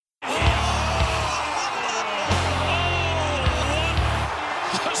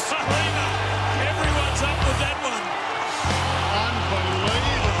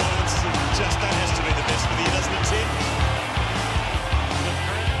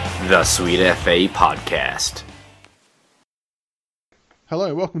The Sweet FA Podcast.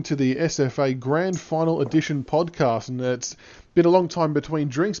 Hello, welcome to the SFA Grand Final Edition podcast, and it's been a long time between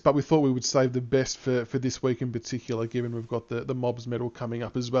drinks, but we thought we would save the best for this week in particular, given we've got the Mobs medal coming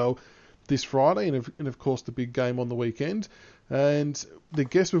up as well this Friday, and of course the big game on the weekend. And the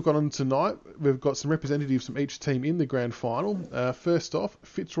guests we've got on tonight, we've got some representatives from each team in the Grand Final. First off,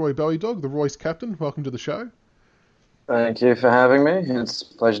 Fitzroy Bowie Dog, the Roy's captain. Welcome to the show. Thank you for having me. It's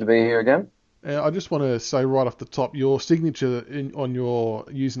a pleasure to be here again. I just want to say right off the top, your signature on your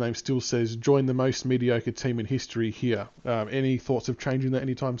username still says, join the most mediocre team in history here. Any thoughts of changing that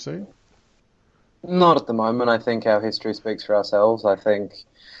anytime soon? Not at the moment. I think our history speaks for ourselves. I think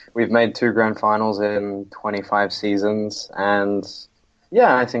we've made 2 grand finals in 25 seasons, and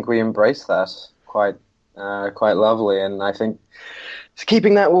yeah, I think we embrace that quite lovely, and I think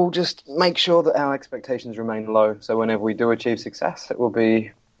keeping that will just make sure that our expectations remain low, so whenever we do achieve success, it will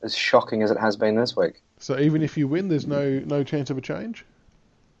be as shocking as it has been this week. So even if you win, there's no chance of a change?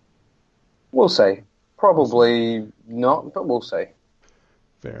 We'll see. Probably not, but we'll see.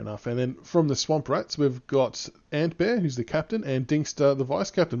 Fair enough. And then from the Swamp Rats, we've got Ant Bear, who's the captain, and Dinkster, the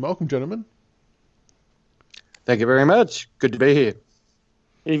vice-captain. Welcome, gentlemen. Thank you very much. Good to be here.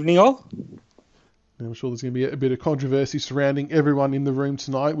 Evening all. I'm sure there's going to be a bit of controversy surrounding everyone in the room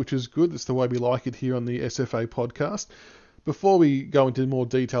tonight, which is good. That's the way we like it here on the SFA podcast. Before we go into more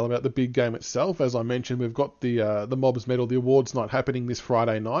detail about the big game itself, as I mentioned, we've got the Mobs medal, the awards night happening this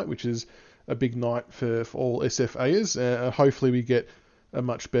Friday night, which is a big night for all SFAs. Hopefully we get a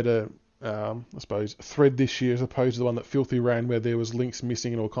much better, thread this year as opposed to the one that Filthy ran where there was links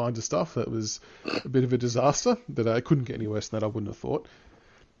missing and all kinds of stuff. That was a bit of a disaster, but it couldn't get any worse than that, I wouldn't have thought.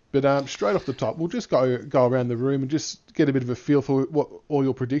 But straight off the top, we'll just go around the room and just get a bit of a feel for what all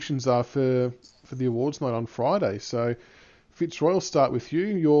your predictions are for the awards night on Friday. So, Fitzroy, I'll start with you.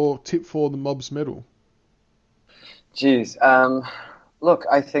 Your tip for the Mobs medal? Jeez. Look,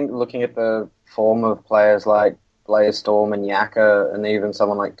 I think looking at the form of players like Blaze Storm and Yaka and even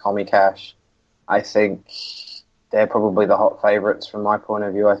someone like Tommy Cash, I think they're probably the hot favourites from my point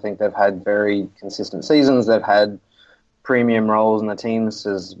of view. I think they've had very consistent seasons. They've had premium roles in the teams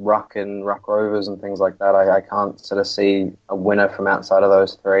as Ruck and Ruck Rovers and things like that. I can't sort of see a winner from outside of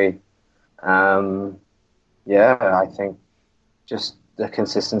those 3. I think just the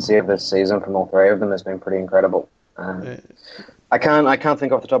consistency of this season from all 3 of them has been pretty incredible. I can't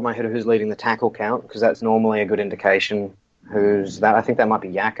think off the top of my head who's leading the tackle count, because that's normally a good indication who's that. I think that might be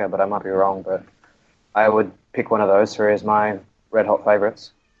Yaka, but I might be wrong. But I would pick one of those 3 as my red hot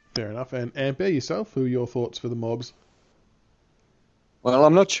favourites. Fair enough. And Amber, yourself, who are your thoughts for the Mobs? Well,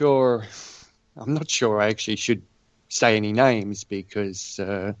 I'm not sure I actually should say any names because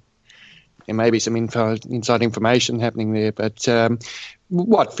there may be some inside information happening there. But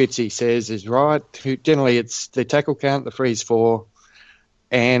what Fitzy says is right. Generally, it's the tackle count, the freeze 4,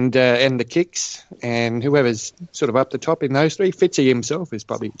 and the kicks, and whoever's sort of up the top in those 3. Fitzy himself is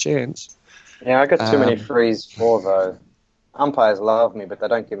probably a chance. Yeah, I got too many freeze 4 though. Umpires love me, but they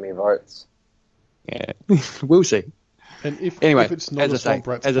don't give me votes. Yeah, we'll see. And if it's not as a Swamp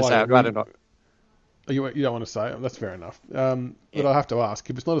Rats player... I'd rather not. You don't want to say it? That's fair enough. But I have to ask,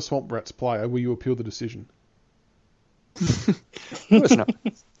 if it's not a Swamp Rats player, will you appeal the decision? Of course not.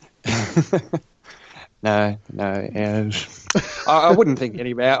 No. I wouldn't think any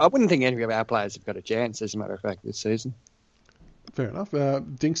of our players have got a chance, as a matter of fact, this season. Fair enough.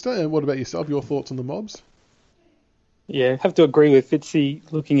 Dinkster, and what about yourself? Your thoughts on the Mobs? Yeah, have to agree with Fitzy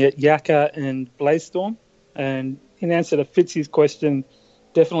looking at Yaka and Blaze Storm. And in answer to Fitzy's question,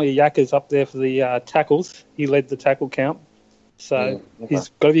 definitely Yaka's up there for the tackles. He led the tackle count. So he's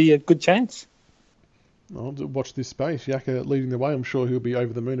got to be a good chance. I'll watch this space. Yaka leading the way. I'm sure he'll be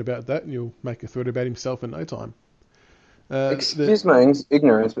over the moon about that, and he'll make a thread about himself in no time. Excuse my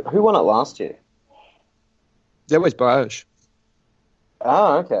ignorance, but who won it last year? That was Bosch.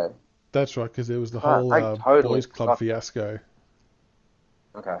 Oh, okay. That's right, because there was the whole boys club fiasco.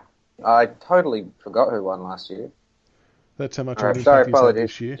 Okay. I totally forgot who won last year. That's how much sorry, apologies.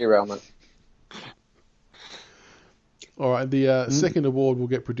 This year. Derailment. All right, the second award we'll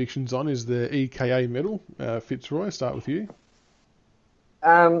get predictions on is the EKA medal. Fitzroy, start with you.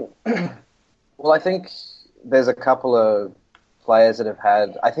 Well, I think there's a couple of players that have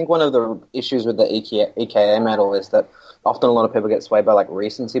had... I think one of the issues with the EKA medal is that often a lot of people get swayed by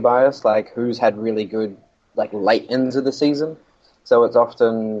recency bias, who's had really good late ends of the season. So it's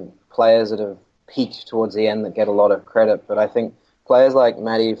often players that have peaked towards the end that get a lot of credit. But I think players like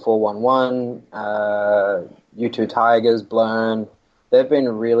Matty 411, U2 Tigers, Blurn, they've been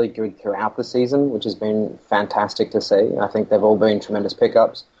really good throughout the season, which has been fantastic to see. I think they've all been tremendous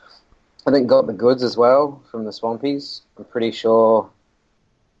pickups. I think got the goods as well from the Swampies. I'm pretty sure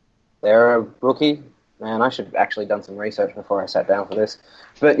they're a rookie. Man, I should have actually done some research before I sat down for this.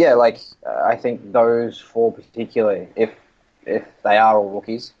 But yeah, I think those four particularly, if they are all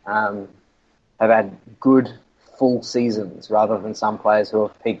rookies, have had good full seasons rather than some players who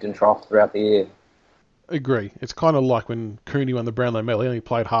have peaked and troughed throughout the year. Agree. It's kind of like when Cooney won the Brownlow medal. He only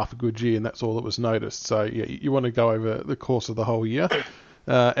played half a good year, and that's all that was noticed. So yeah, you want to go over the course of the whole year.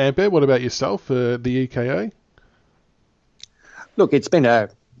 Amber, what about yourself, the EKA? Look, it's been a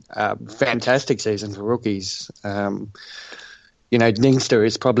fantastic season for rookies. Dingster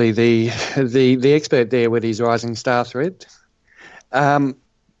is probably the expert there with his Rising Star thread.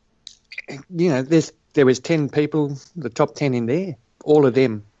 There was 10 people, the top 10 in there. All of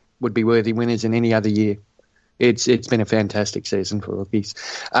them would be worthy winners in any other year. It's been a fantastic season for rookies.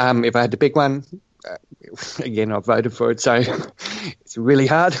 If I had to pick one, again, I've voted for it, so it's really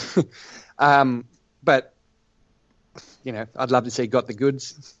hard. But, I'd love to see Got the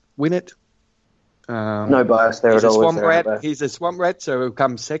Goods win it. No bias there at all. He's a swamp rat, so he'll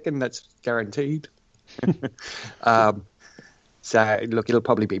come second. That's guaranteed. So, look, it'll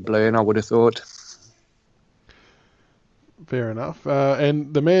probably be Blurn, I would have thought. Fair enough.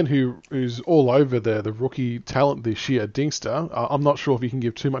 And the man who's all over the rookie talent this year, Dingster, I'm not sure if you can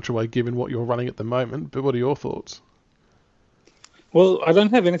give too much away given what you're running at the moment, but what are your thoughts? Well, I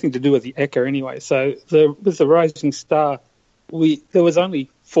don't have anything to do with the Ekka anyway. So with the Rising Star, there was only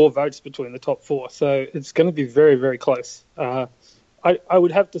 4 votes between the top 4, so it's going to be very, very close. I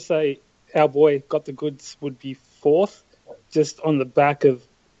would have to say our boy Got the Goods would be 4th, just on the back of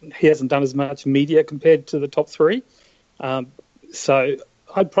he hasn't done as much media compared to the top 3. So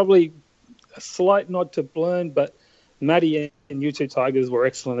I'd probably a slight nod to Blurn, but Maddie and U2 Tigers were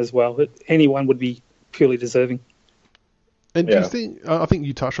excellent as well. Anyone would be purely deserving. And do you think, I think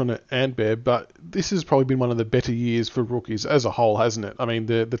you touched on it, Antbear, but this has probably been one of the better years for rookies as a whole, hasn't it? I mean,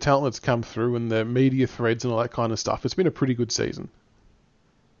 the talent that's come through and the media threads and all that kind of stuff, it's been a pretty good season.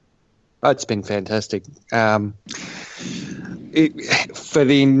 It's been fantastic. For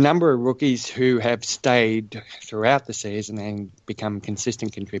the number of rookies who have stayed throughout the season and become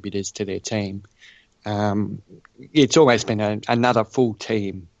consistent contributors to their team, it's always been another full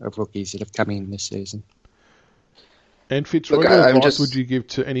team of rookies that have come in this season. And Fitzroy, what advice would you give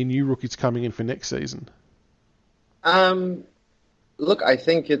to any new rookies coming in for next season? Look, I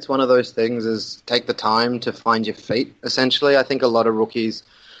think it's one of those things is take the time to find your feet, essentially. I think a lot of rookies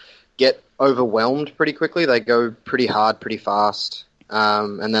get overwhelmed pretty quickly. They go pretty hard, pretty fast,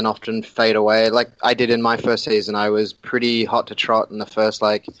 and then often fade away. Like I did in my first season, I was pretty hot to trot in the first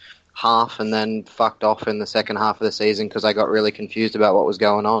half and then fucked off in the second half of the season because I got really confused about what was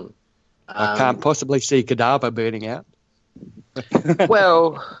going on. I can't possibly see Cadaver burning out.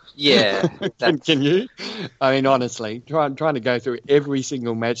 Well, yeah. Can you? I mean, honestly, trying to go through every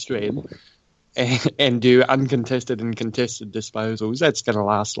single match thread and do uncontested and contested disposals, that's going to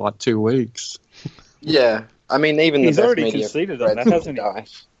last like 2 weeks. Yeah. I mean, even he's the best already media conceded on that, hasn't he?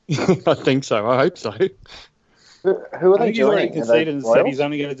 I think so. I hope so. Who are they he's already joining? conceded and said he's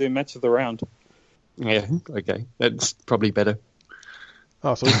only going to do match of the round. Yeah, okay. That's probably better.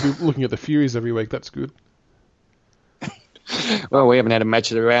 Oh, so we'll be looking at the Furies every week. That's good. Well, we haven't had a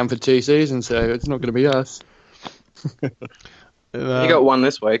match of the round for 2 seasons, so it's not going to be us. You got one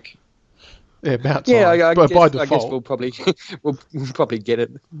this week. Yeah, about time. Yeah, I by guess default. we'll probably get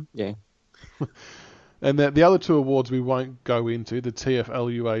it. Yeah. And the other 2 awards we won't go into, the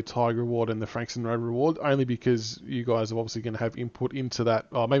TFLUA Tiger Award and the Frankston Rover Award, only because you guys are obviously going to have input into that.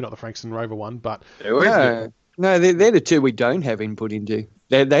 Oh, maybe not the Frankston Rover one, but... No, they're the 2 we don't have input into.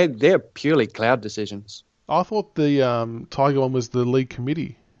 They're purely Cloud decisions. I thought the Tiger one was the league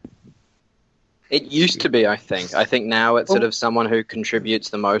committee. It used to be, I think. I think now it's sort of someone who contributes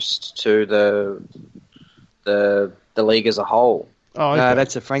the most to the league as a whole. Oh, okay. No,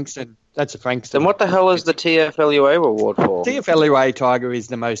 that's a Frankston. Then what the hell is the TFLUA award for? TFLUA Tiger is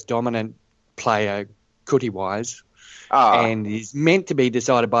the most dominant player, Cootie-wise, and is meant to be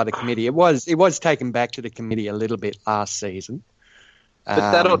decided by the committee. It was taken back to the committee a little bit last season.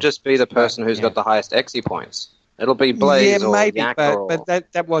 But that'll just be the person who's got the highest XE points. It'll be Blaze or maybe, Yak but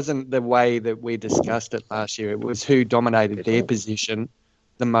that wasn't the way that we discussed it last year. It was who dominated their position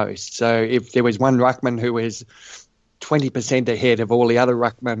the most. So if there was one ruckman who was 20% ahead of all the other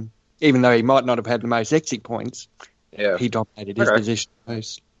ruckmen, even though he might not have had the most exit points, he dominated his position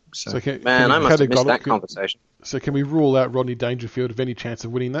most. So I must have missed that conversation. So can we rule out Rodney Dangerfield of any chance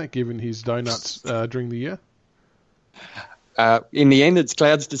of winning that, given his donuts during the year? In the end, it's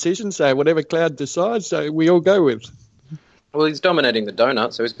Cloud's decision, so whatever Cloud decides, so we all go with. Well, he's dominating the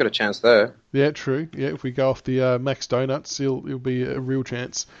donut, so he's got a chance there. Yeah, true. Yeah, if we go off the Max Donuts, he'll be a real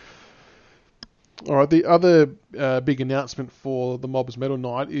chance. All right, the other big announcement for the Mobs Medal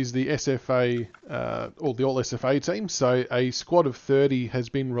Night is the SFA, or the All-SFA team. So a squad of 30 has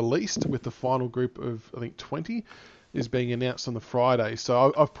been released with the final group of, I think, 20 is being announced on the Friday.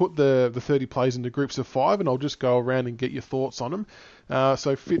 So I've put the 30 players into groups of 5, and I'll just go around and get your thoughts on them.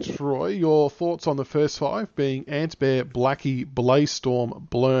 So Fitzroy, your thoughts on the first 5 being Antbear, Blackie, Blaze-Storm,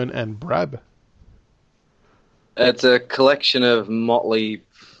 Blurn and Brab. It's a collection of motley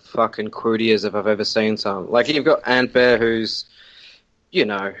fucking crudiers if I've ever seen some. Like, you've got Antbear, who's,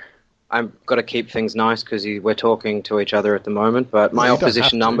 I've got to keep things nice because we're talking to each other at the moment, but my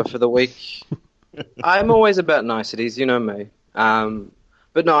opposition number for the week... I'm always about niceties, you know me.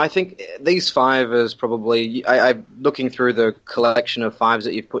 But no, I think these 5 is probably... I'm looking through the collection of 5s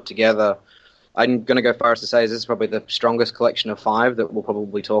that you've put together. I'm going to go far as to say this is probably the strongest collection of 5 that we'll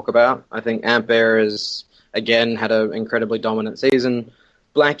probably talk about. I think Antbear has, again, had an incredibly dominant season.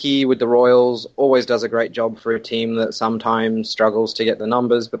 Blackie with the Royals always does a great job for a team that sometimes struggles to get the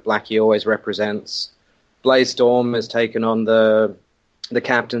numbers, but Blackie always represents. Blaze-Storm has taken on the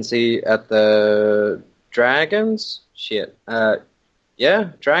captaincy at the Dragons. Dragons. Yeah,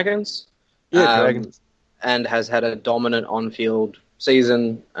 Dragons. And has had a dominant on-field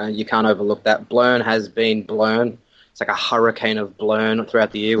season. You can't overlook that. Blurn has been Blurn. It's like a hurricane of Blurn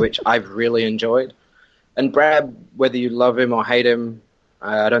throughout the year, which I've really enjoyed. And Brab, whether you love him or hate him,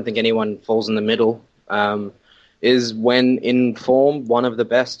 I don't think anyone falls in the middle, is when in form one of the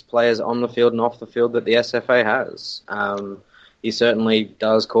best players on the field and off the field that the SFA has. He certainly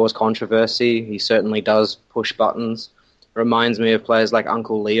does cause controversy. He certainly does push buttons. Reminds me of players like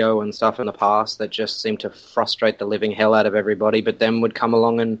Uncle Leo and stuff in the past that just seem to frustrate the living hell out of everybody, but then would come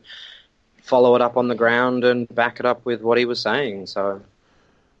along and follow it up on the ground and back it up with what he was saying. So,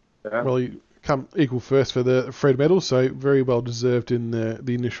 yeah. Well, he come equal first for the Fred medal, so very well deserved in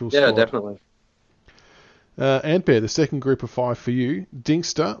the initial squad. Yeah, definitely. Antbear, the second group of 5 for you.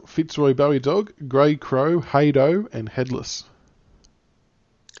 Dingster, Fitzroy Bowie Dog, Grey Crow, Haydo and Headless.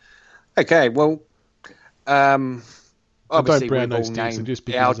 Okay, well, obviously we've all named just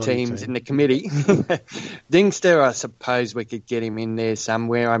our teams in the committee. Dingster, I suppose we could get him in there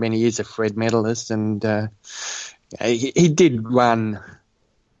somewhere. I mean, he is a Fred medalist, and he did run,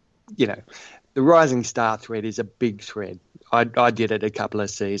 the Rising Star thread is a big thread. I did it a couple of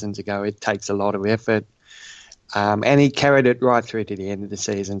seasons ago. It takes a lot of effort. And he carried it right through to the end of the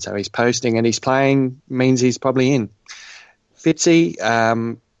season. So he's posting and he's playing means he's probably in. Fitzy,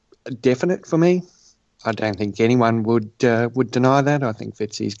 definite for me. I don't think anyone would deny that. I think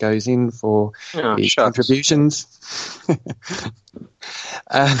Fitzy goes in for his contributions.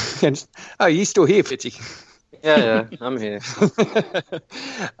 You're still here, Fitzy. Yeah, I'm here.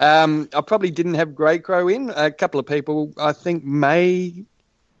 I probably didn't have Grey Crow in. A couple of people I think may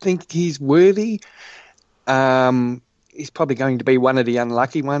think he's worthy. He's probably going to be one of the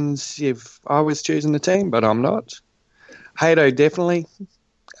unlucky ones if I was choosing the team, but I'm not. Haydo, definitely.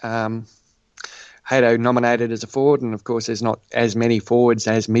 Haydo nominated as a forward, and of course there's not as many forwards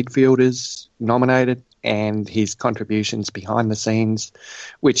as midfielders nominated, and his contributions behind the scenes,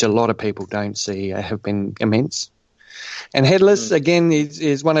 which a lot of people don't see, have been immense. And Headless, again,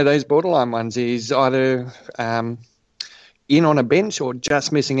 is one of those borderline ones. He's either in on a bench or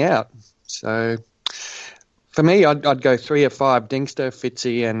just missing out. So for me, I'd go 3 or 5, Dingster,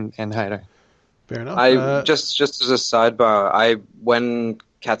 Fitzy and Haydo. Fair enough. Just as a sidebar, when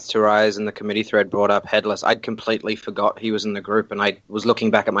Cats to Rise and the committee thread brought up Headless, I'd completely forgot he was in the group, and I was looking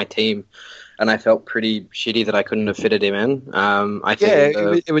back at my team, and I felt pretty shitty that I couldn't have fitted him in. I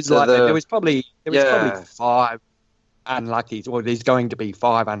think it was there was probably 5 unluckies, or there's going to be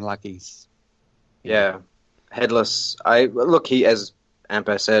 5 unluckies. Yeah, Headless. He, as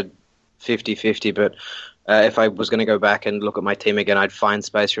Amper said, 50-50, but if I was going to go back and look at my team again, I'd find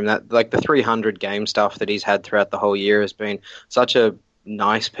space from that. Like the 300 game stuff that he's had throughout the whole year has been such a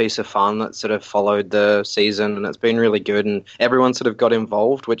nice piece of fun that sort of followed the season, and it's been really good, and everyone sort of got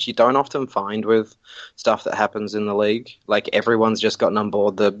involved, which you don't often find with stuff that happens in the league. Like everyone's just gotten on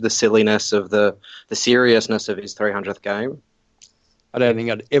board the silliness of the seriousness of his 300th game. I don't think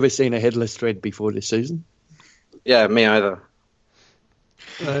I'd ever seen a Headless thread before this season. Yeah, me either.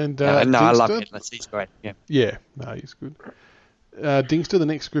 And I love Headless. He's great. Yeah, he's good. Dingster, the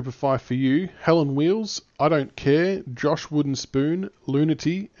next group of 5 for you. Helen Wheels, I Don't Care, Josh Wooden Spoon,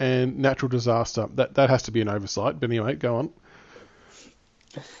 Lunacy, and Natural Disaster. That has to be an oversight, but anyway, go on.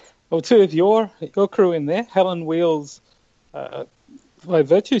 Well, 2 of your crew in there. Helen Wheels, by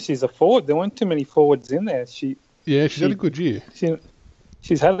virtue she's a forward. There weren't too many forwards in there. She Yeah, she's had a good year.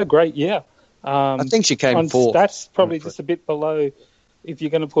 She's had a great year. I think she came on fourth. Stats, probably just a bit below. If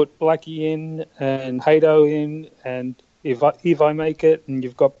you're going to put Blackie in and Hado in, and if I make it, and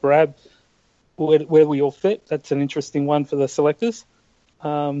you've got Brab, where we all fit, that's an interesting one for the selectors.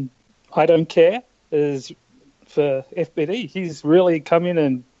 I don't care is for FBD. He's really come in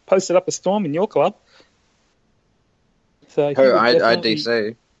and posted up a storm in your club. So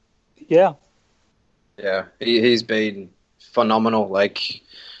IDC. Yeah. Yeah, he's been phenomenal. Like,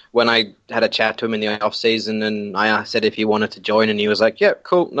 when I had a chat to him in the off season, and I said if he wanted to join, and he was like, "Yeah,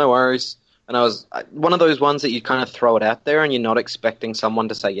 cool, no worries." And I was one of those ones that you kind of throw it out there, and you're not expecting someone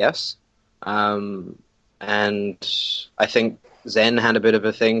to say yes. And I think Zen had a bit of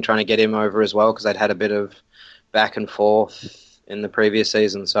a thing trying to get him over as well, because I'd had a bit of back and forth in the previous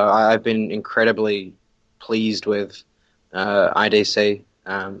season. So I've been incredibly pleased with IDC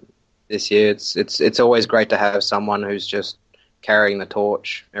this year. It's always great to have someone who's just carrying the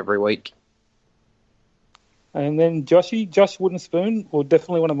torch every week. And then Josh Wooden Spoon, well,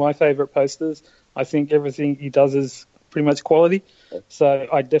 definitely one of my favourite posters. I think everything he does is pretty much quality, so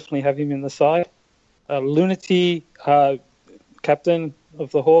I definitely have him in the side. Lunity, captain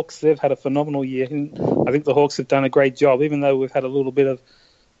of the Hawks, they've had a phenomenal year. And I think the Hawks have done a great job, even though we've had a little bit of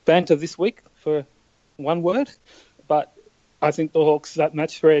banter this week, for one word. But I think the Hawks,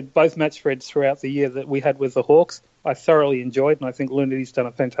 both match threads throughout the year that we had with the Hawks, I thoroughly enjoyed, and I think Lunity's done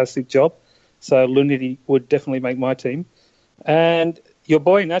a fantastic job. So Lunity would definitely make my team. And your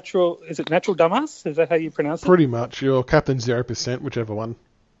boy Natural Dumbass? Is that how you pronounce it? Pretty much. Your captain 0%, whichever one.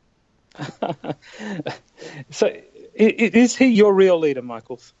 So is he your real leader,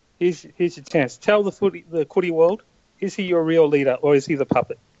 Michaels? Here's your chance. Tell the footy world, is he your real leader or is he the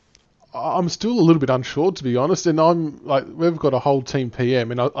puppet? I'm still a little bit unsure, to be honest, and I'm like, we've got a whole team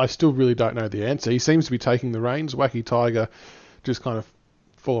PM, and I still really don't know the answer. He seems to be taking the reins. Wacky Tiger just kind of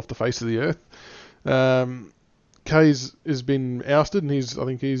fall off the face of the earth. Kay's has been ousted, and I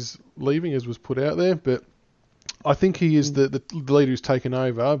think he's leaving, as was put out there. But I think he is the leader who's taken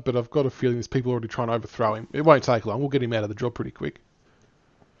over. But I've got a feeling there's people already trying to overthrow him. It won't take long. We'll get him out of the job pretty quick.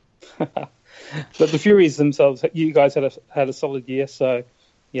 But the Furies themselves, you guys had a solid year, so.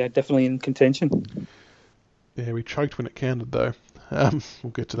 Yeah, definitely in contention. Yeah, we choked when it counted, though.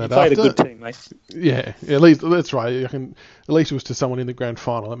 We'll get to that after. You played a good team, mate. Yeah, at least that's right. At least it was to someone in the grand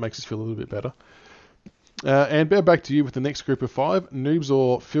final. That makes us feel a little bit better. And back to you with the next group of 5. Noobs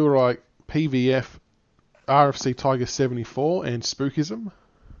or Feel Like PVF, RFC Tiger 74, and Spookism.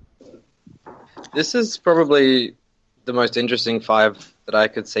 This is probably the most interesting 5 that I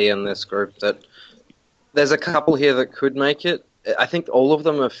could see in this group. That there's a couple here that could make it. I think all of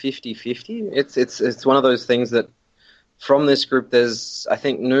them are 50-50. It's one of those things that from this group, I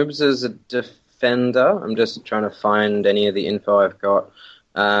think Noobs is a defender. I'm just trying to find any of the info I've got.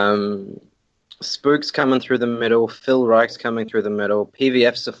 Spook's coming through the middle. Phil Reich's coming through the middle.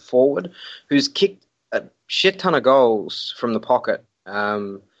 PVF's a forward who's kicked a shit ton of goals from the pocket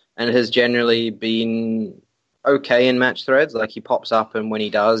and has generally been okay in match threads. Like, he pops up, and when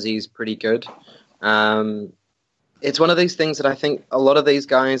he does, he's pretty good. It's one of these things that I think a lot of these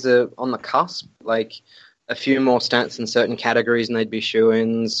guys are on the cusp, like a few more stats in certain categories and they'd be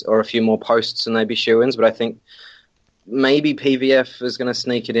shoo-ins, or a few more posts and they'd be shoo-ins, but I think maybe PVF is going to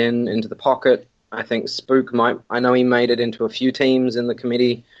sneak it into the pocket. I think Spook I know he made it into a few teams in the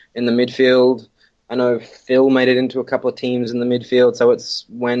committee in the midfield. I know Phil made it into a couple of teams in the midfield, so it's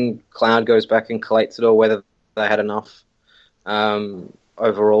when Cloud goes back and collates it all, whether they had enough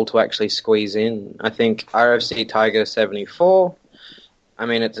overall to actually squeeze in. I think RFC Tiger 74, I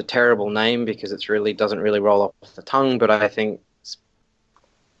mean, it's a terrible name because it really doesn't really roll off the tongue, but I think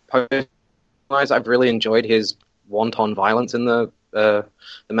I've really enjoyed his wanton violence in the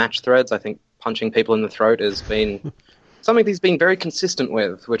match threads. I think punching people in the throat has been something he's been very consistent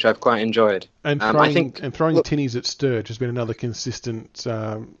with, which I've quite enjoyed. And throwing tinnies at Sturge has been another consistent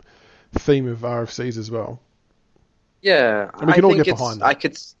theme of RFCs as well. Yeah, and we can all get behind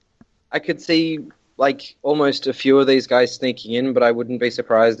that. I could see like almost a few of these guys sneaking in, but I wouldn't be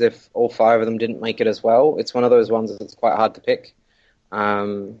surprised if all 5 of them didn't make it as well. It's one of those ones that's quite hard to pick.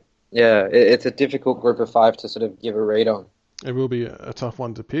 It's a difficult group of 5 to sort of give a read on. It will be a tough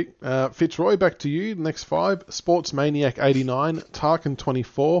one to pick. Fitzroy, back to you. Next 5: Sports Maniac 89, Tarkin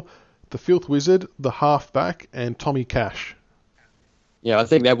 24, the Filth Wizard, the Halfback, and Tommy Cash. Yeah, I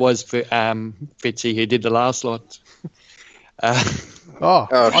think that was for Fitzy who did the last lot.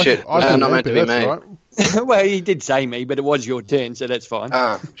 Oh, shit. I Not said meant to be Empey, me. that's right. Well, he did say me, but it was your turn, so that's fine.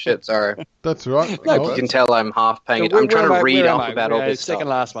 Shit, sorry. That's right. No, Oh, You can tell I'm half paying it. So I'm trying to read where am up I? about all this Second stuff.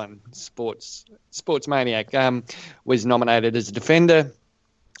 last one, Sports Maniac, was nominated as a defender.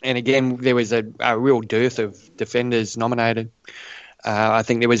 And again, there was a real dearth of defenders nominated. I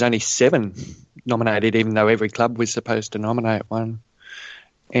think there was only 7 nominated, even though every club was supposed to nominate one.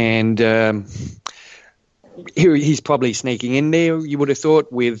 And he's probably sneaking in there, you would have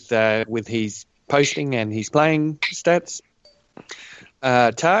thought, with his posting and his playing stats.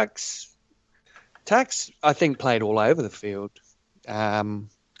 Tarks, I think, played all over the field. I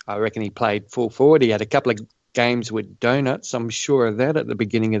reckon he played full forward. He had a couple of games with donuts, I'm sure of that, at the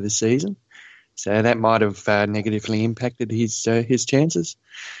beginning of the season. So that might have negatively impacted his chances.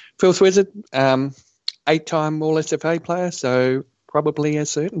 Filth Wizard, 8-time All-SFA player, so probably a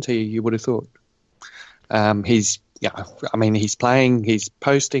certainty, you would have thought. He's playing, he's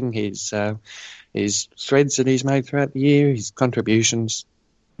posting, his threads that he's made throughout the year, his contributions,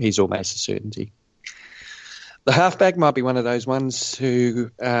 he's almost a certainty. The halfback might be one of those ones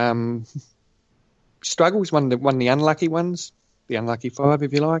who struggles, one of the unlucky ones, the unlucky 5,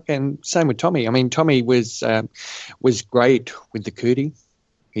 if you like, and same with Tommy. I mean, Tommy was great with the Cootie.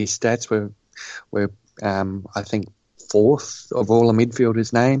 His stats were I think 4th of all the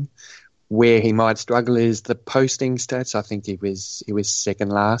midfielders' name. Where he might struggle is the posting stats. I think he was second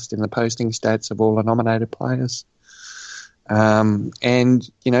last in the posting stats of all the nominated players. And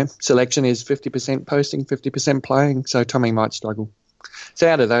selection is 50% posting, 50% playing. So Tommy might struggle. So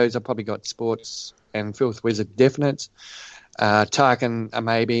out of those, I've probably got Sports and Filth Wizard definite, Tarkin a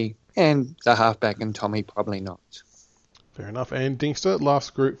maybe, and the halfback and Tommy probably not. Fair enough. And Dinkster,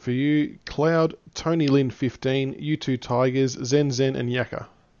 last group for you: Cloud, Tony Lynn 15, U2 Tigers, Zen and Yaka.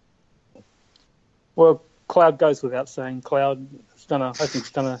 Well, Cloud goes without saying. Cloud has done an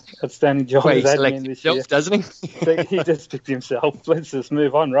outstanding job as admin this year. Doesn't he? He just picked himself. Let's just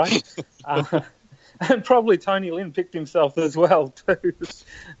move on, right? And probably Tony Lynn picked himself as well too.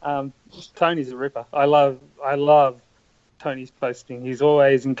 Tony's a ripper. I love Tony's posting. He's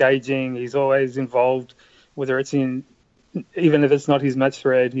always engaging. He's always involved, whether it's even if it's not his match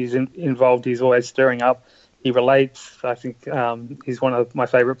thread, he's involved. He's always stirring up. He relates. I think he's one of my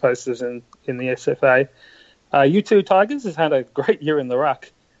favourite posters in the SFA. U2 Tigers has had a great year in the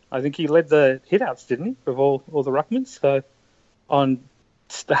ruck. I think he led the hit-outs, didn't he, of all the ruckmen? So on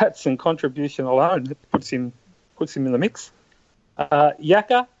stats and contribution alone, it puts him in the mix.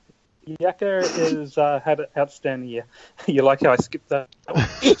 Yaka has had an outstanding year. You like how I skipped that one?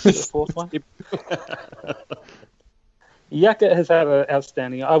 The 4th one? Yaka has had an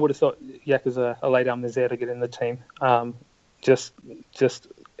outstanding. I would have thought Yaka's a lay down there to get in the team. Just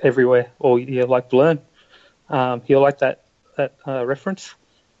everywhere all year, like Blurn. He'll like that reference.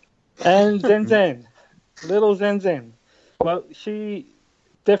 And Zen, little Zen. Well, she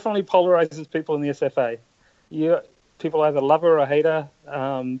definitely polarizes people in the SFA. People either love her or hate her.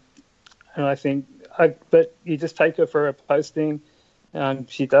 And I think, but you just take her for a posting.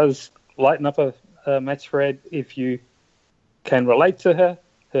 She does lighten up a match thread if you can relate to her.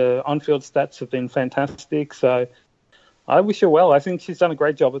 Her on-field stats have been fantastic. So I wish her well. I think she's done a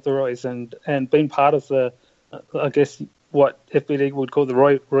great job at the Roys and been part of the, I guess, what FBD would call the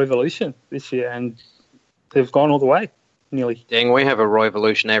Roy Revolution this year. And they've gone all the way, nearly. Dang, we have a Roy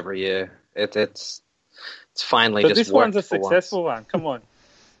Evolution every year. It's finally but just this one's a successful one. Come on.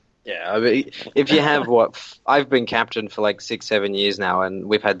 Yeah, I mean, if you have I've been captain for like 6-7 years now, and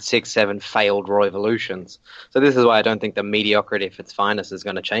we've had 6-7 failed Roy Evolutions. So this is why I don't think the mediocrity at its finest is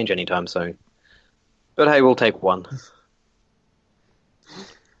going to change anytime soon. But hey, we'll take one.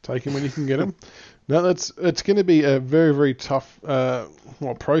 Take him when you can get him. No, it's going to be a very, very tough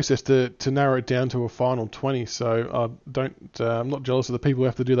process to narrow it down to a final 20. So I'm not jealous of the people who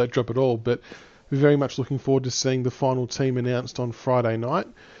have to do that job at all, but we're very much looking forward to seeing the final team announced on Friday night.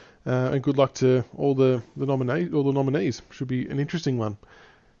 And good luck to all the nominees. Should be an interesting one.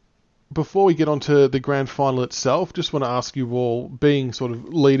 Before we get on to the grand final itself, just want to ask you all, being sort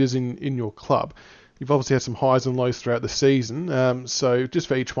of leaders in your club, you've obviously had some highs and lows throughout the season. So just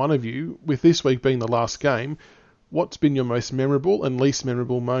for each one of you, with this week being the last game, what's been your most memorable and least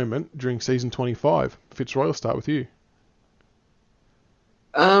memorable moment during season 25? Fitzroy, I'll start with you.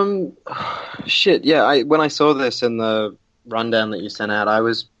 When I saw this in the rundown that you sent out,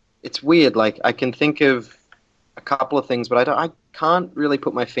 it's weird. Like, I can think of a couple of things, but I can't really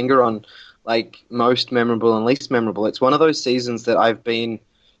put my finger on like most memorable and least memorable. It's one of those seasons that I've been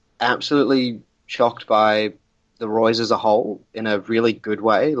absolutely shocked by the Roys as a whole in a really good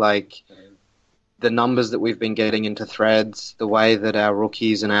way. Like, the numbers that we've been getting into threads, the way that our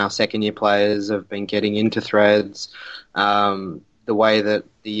rookies and our second-year players have been getting into threads, the way that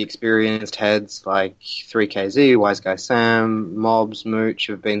the experienced heads like 3KZ, Wise Guy Sam, Mobs, Mooch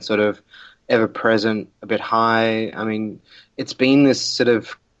have been sort of ever-present, a bit high. I mean, it's been this sort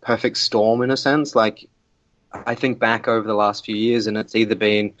of perfect storm in a sense. Like, I think back over the last few years, and it's either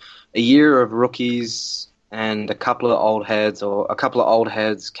been a year of rookies and a couple of old heads, or a couple of old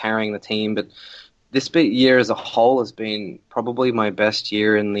heads carrying the team, but this year as a whole has been probably my best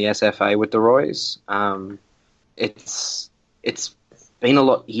year in the SFA with the Roys. It's been a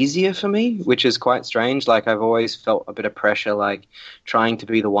lot easier for me, which is quite strange. Like, I've always felt a bit of pressure, like trying to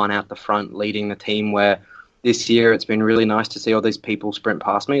be the one out the front leading the team, where this year it's been really nice to see all these people sprint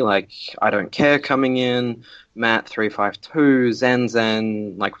past me. Like, I Don't Care coming in, Matt 352,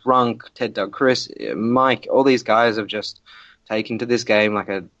 Zen, like Runk, Ted Doug Chris, Mike, all these guys have just taken to this game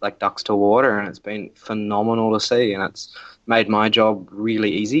like ducks to water, and it's been phenomenal to see, and it's made my job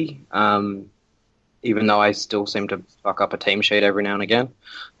really easy. Even though I still seem to fuck up a team sheet every now and again.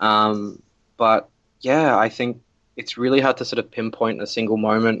 But yeah, I think it's really hard to sort of pinpoint a single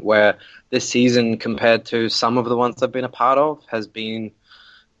moment where this season, compared to some of the ones I've been a part of, has been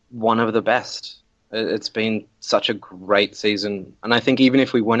one of the best. It's been such a great season. And I think even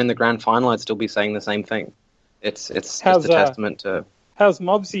if we win in the grand final, I'd still be saying the same thing. It's just a testament to... How's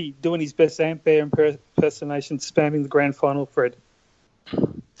Mobsy doing his best Ant Bear impersonation, spamming the grand final thread?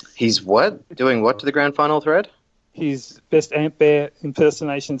 He's what? Doing what to the grand final thread? His best Ant Bear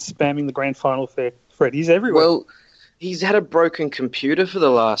impersonation, spamming the grand final thread. He's everywhere. Well, he's had a broken computer for the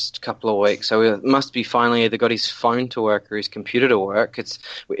last couple of weeks, so it must be finally either got his phone to work or his computer to work. It's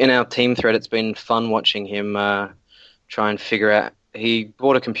in our team thread. It's been fun watching him try and figure out. He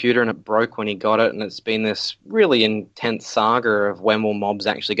bought a computer and it broke when he got it, and it's been this really intense saga of when will Mobs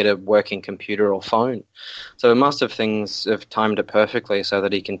actually get a working computer or phone. So most of things have timed it perfectly so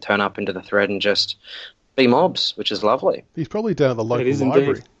that he can turn up into the thread and just be Mobs, which is lovely. He's probably down at the local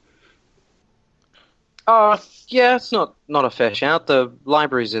library. Yeah, it's not a fair shout. The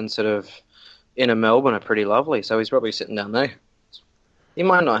libraries in sort of inner Melbourne are pretty lovely, so he's probably sitting down there. He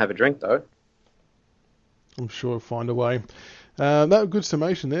might not have a drink though. I'm sure he'll find a way. That was a good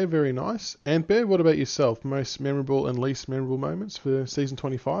summation there, very nice. And Bear, what about yourself? Most memorable and least memorable moments for season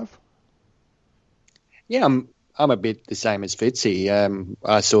 25? Yeah, I'm a bit the same as Fitzy.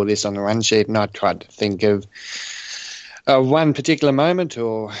 I saw this on the run sheet and I tried to think of one particular moment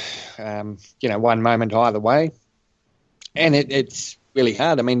or, one moment either way. And it's really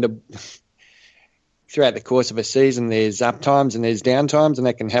hard. I mean, throughout the course of a season, there's up times and there's down times, and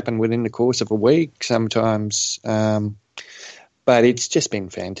that can happen within the course of a week sometimes. But it's just been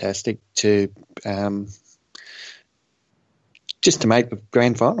fantastic to just to make the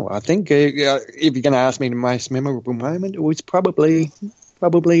grand final. I think if you're going to ask me the most memorable moment, it was probably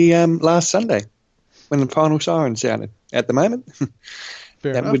last Sunday when the final siren sounded. At the moment,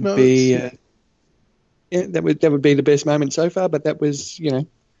 Fair that enough. would be that would be the best moment so far. But that was it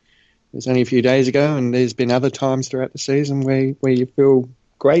was only a few days ago, and there's been other times throughout the season where you feel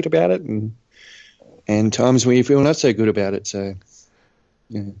great about it, and times where you feel not so good about it. So,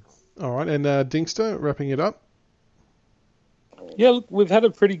 yeah. All right, and Dinkster, wrapping it up. Yeah, look, we've had a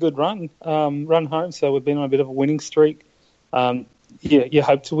pretty good run home, so we've been on a bit of a winning streak. You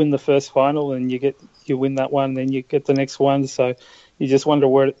hope to win the first final, and you win that one, then you get the next one. So you just wonder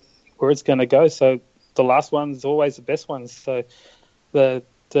where it's going to go. So the last one is always the best one. So the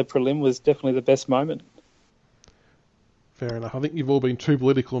prelim was definitely the best moment. Fair enough. I think you've all been too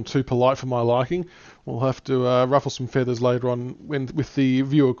political and too polite for my liking. We'll have to ruffle some feathers later on with the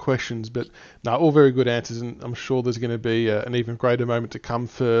viewer questions. But no, all very good answers, and I'm sure there's going to be an even greater moment to come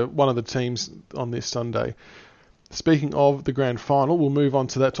for one of the teams on this Sunday. Speaking of the grand final, we'll move on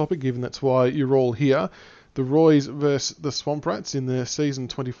to that topic, given that's why you're all here. The Roys versus the Swamp Rats in the season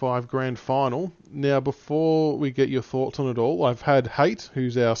 25 grand final. Now, before we get your thoughts on it all, I've had Hate,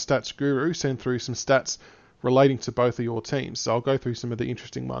 who's our stats guru, send through some stats relating to both of your teams. So I'll go through some of the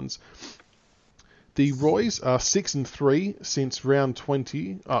interesting ones. The Roys are 6-3 since round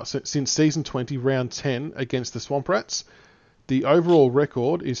 20, since season 20, round 10 against the Swamp Rats. The overall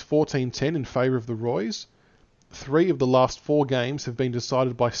record is 14-10 in favour of the Roys. 3 of the last 4 games have been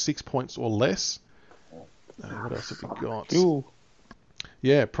decided by 6 points or less. What else have we got? Ooh.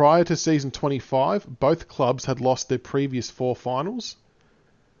 Yeah, prior to season 25, both clubs had lost their previous 4 finals.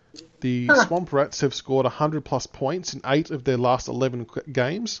 The Swamp Rats have scored 100 plus points in 8 of their last 11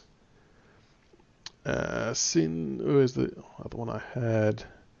 games. Where's the other one I had?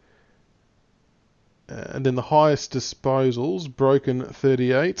 And then the highest disposals, Broken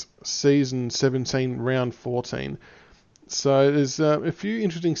 38, season 17, round 14. So there's a few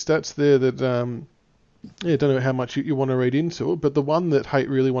interesting stats there that, don't know how much you want to read into it, but the one that Haight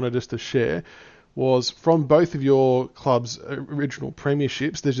really wanted us to share was from both of your club's original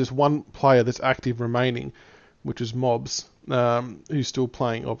premierships, there's just one player that's active remaining, which is Mobs, who's still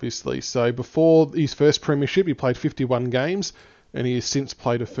playing, obviously. So before his first premiership, he played 51 games, and he has since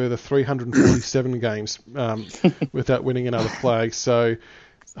played a further 347 games without winning another flag. So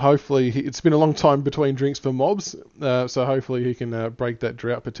hopefully, it's been a long time between drinks for Mobs, so hopefully he can break that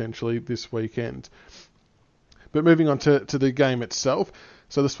drought potentially this weekend. But moving on to the game itself.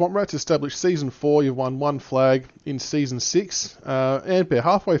 So the Swamp Rats established Season 4, you've won one flag in Season 6. And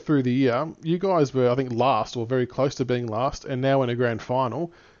halfway through the year, you guys were, I think, last, or very close to being last, and now in a grand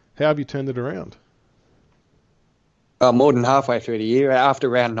final. How have you turned it around? More than halfway through the year. After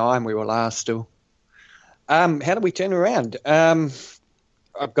round 9, we were last still. How did we turn around?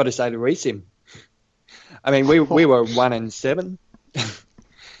 I've got to say the resim. I mean, we were 1-7.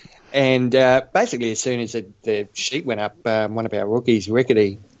 And basically, as soon as the sheet went up, one of our rookies,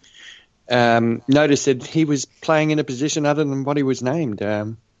 Rickety, noticed that he was playing in a position other than what he was named,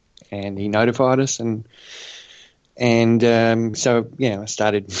 and he notified us, and so I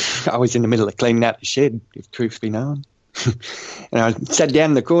started. I was in the middle of cleaning out the shed, if truth be known, and I sat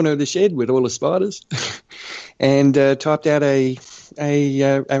down in the corner of the shed with all the spiders, and typed out a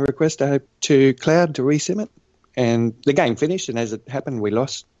request to Cloud to resim it, and the game finished, and as it happened, we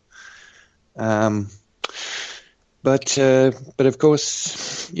lost. But of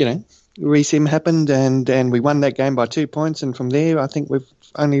course, resim happened, and we won that game by 2 points, and from there, I think we've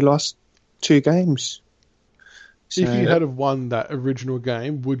only lost 2 games. So, if you had have won that original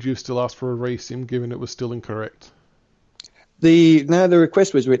game, would you still ask for a resim, given it was still incorrect? The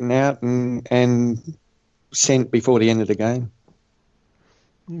request was written out and sent before the end of the game.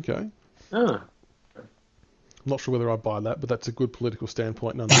 Okay. Oh. I'm not sure whether I buy that, but that's a good political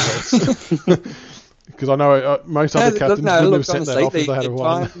standpoint nonetheless. Because I know most other captains wouldn't have sent that off if they had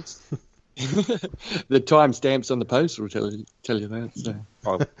won. The timestamps on the post will tell you that. So.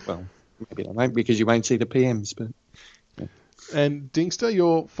 Well, maybe I won't, because you won't see the PMs. But yeah. And Dinkster,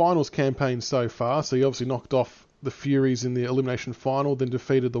 your finals campaign so far, so you obviously knocked off the Furies in the elimination final, then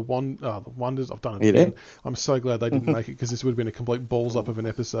defeated the Wonders. I've done it again. I'm so glad they didn't make it, because this would have been a complete balls up of an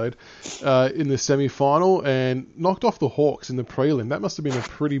episode in the semi-final, and knocked off the Hawks in the prelim. That must have been a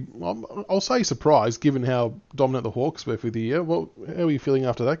pretty, I'll say, surprise, given how dominant the Hawks were for the year. How are you feeling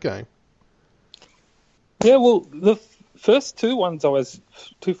after that game? Yeah, well, the first two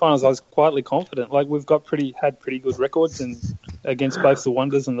finals, I was quietly confident. Like, we've had pretty good records against both the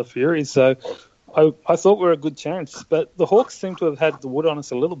Wonders and the Furies, so I thought we were a good chance, but the Hawks seem to have had the wood on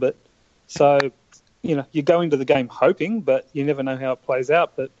us a little bit. So, you go into the game hoping, but you never know how it plays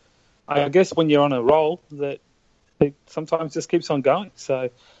out. But I guess when you're on a roll, that it sometimes just keeps on going.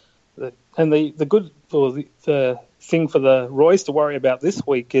 So, the thing for the Roys to worry about this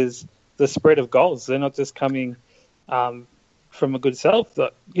week is the spread of goals. They're not just coming from a good self.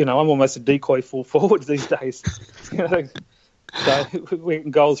 I'm almost a decoy full forward these days. So we get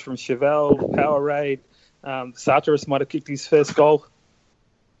goals from Chevelle, Powerade. Sartoris might have kicked his first goal.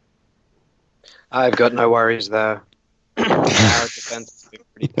 I've got no worries there. Our defense has been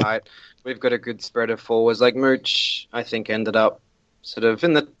pretty tight. We've got a good spread of forwards. Like Mooch, I think, ended up sort of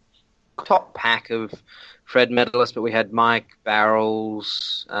in the top pack of Fred medalists, but we had Mike,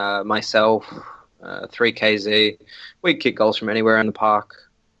 Barrels, myself, 3KZ. We'd kick goals from anywhere in the park.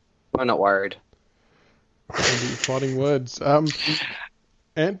 I'm not worried. Fighting words.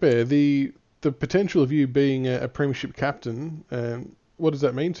 Antbear, the potential of you being a premiership captain, what does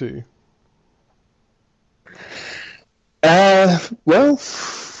that mean to you? Well,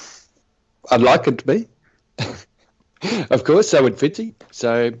 I'd like it to be. Of course, so would Fitzy.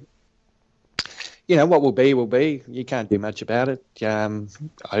 So, what will be, will be. You can't do much about it.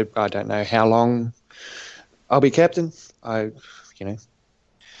 I don't know how long I'll be captain.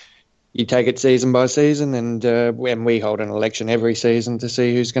 You take it season by season, and when we hold an election every season to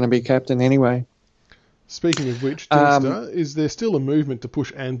see who's going to be captain anyway. Speaking of which, Dinkster, is there still a movement to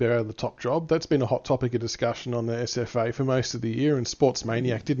push Antbear out of the top job? That's been a hot topic of discussion on the SFA for most of the year, and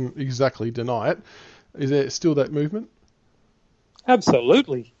Sportsmaniac didn't exactly deny it. Is there still that movement?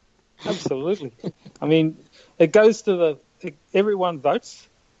 Absolutely. I mean, it goes to everyone votes,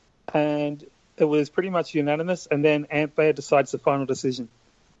 and it was pretty much unanimous, and then Antbear decides the final decision.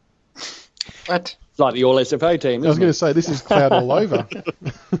 What? It's like the All SFA team. I was going to say, this is Cloud all over.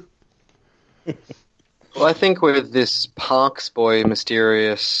 Well, I think with this Parks boy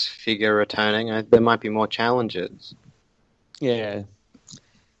mysterious figure returning, there might be more challenges. Yeah.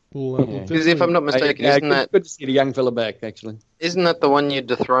 Well, Because if I'm not mistaken, isn't that good to see the young fella back? Actually, isn't that the one you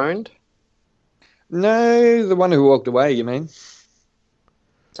dethroned? No, the one who walked away. You mean?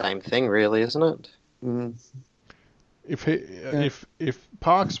 Same thing, really, isn't it? Mm. If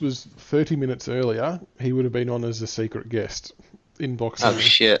Parks was 30 minutes earlier, he would have been on as a secret guest in boxing. Oh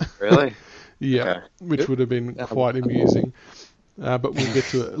shit! Really? Yeah, Okay. which would have been quite amusing. But we'll get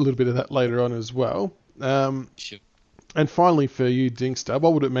to a little bit of that later on as well. Sure. And finally, for you, Dinkster,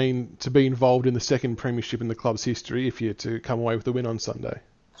 what would it mean to be involved in the second premiership in the club's history if you're to come away with a win on Sunday?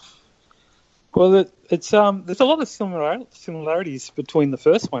 Well, it's there's a lot of similarities between the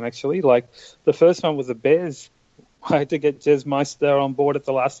first one, actually. Like, the first one was the Bears. I had to get Jez Meister on board at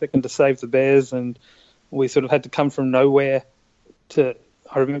the last second to save the Bears, and we sort of had to come from nowhere to...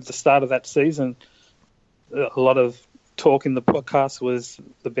 I remember at the start of that season, a lot of talk in the podcast was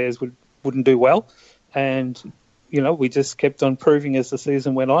the Bears wouldn't do well, and we just kept on proving as the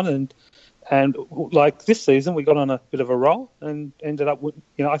season went on, and like this season we got on a bit of a roll and ended up with,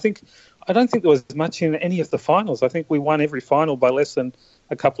 I don't think there was much in any of the finals. I think we won every final by less than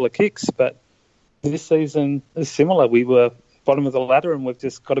a couple of kicks, but this season is similar. We were bottom of the ladder and we've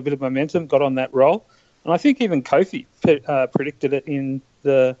just got a bit of momentum, got on that roll, and I think even Kofi predicted it in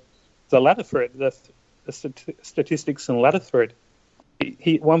the ladder thread, the statistics and ladder thread.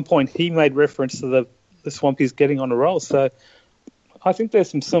 He at one point he made reference to the Swampies getting on a roll. So I think there's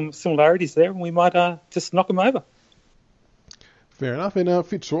some similarities there, and we might just knock them over. Fair enough. And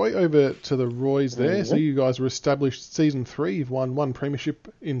Fitzroy, over to the Roys there. Mm-hmm. So you guys were established season 3. You've won one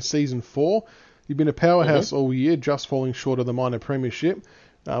premiership in season 4. You've been a powerhouse all year, just falling short of the minor premiership.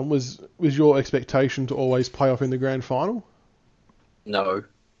 Was your expectation to always play off in the grand final? No.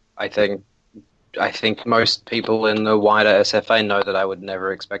 I think most people in the wider SFA know that I would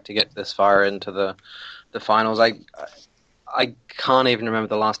never expect to get this far into the finals. I can't even remember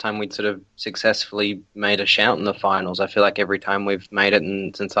the last time we'd sort of successfully made a shout in the finals. I feel like every time we've made it,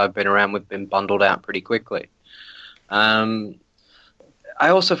 and since I've been around, we've been bundled out pretty quickly. I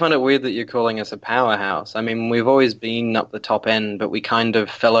also find it weird that you're calling us a powerhouse. I mean, we've always been up the top end, but we kind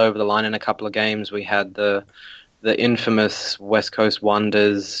of fell over the line in a couple of games. We had the infamous West Coast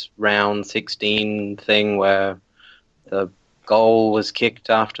Wonders round 16 thing where the goal was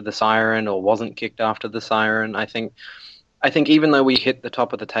kicked after the siren or wasn't kicked after the siren. I think even though we hit the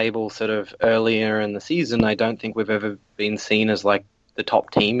top of the table sort of earlier in the season, I don't think we've ever been seen as like the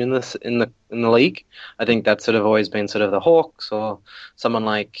top team in the league. I think that's sort of always been sort of the Hawks or someone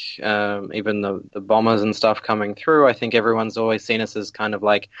like even the Bombers and stuff coming through. I think everyone's always seen us as kind of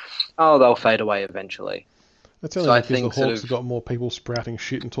like, oh, they'll fade away eventually. That's only because the Hawks have got more people sprouting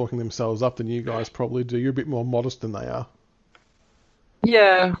shit and talking themselves up than you guys probably do. You're a bit more modest than they are.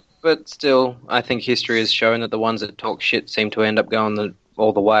 Yeah, but still, I think history has shown that the ones that talk shit seem to end up going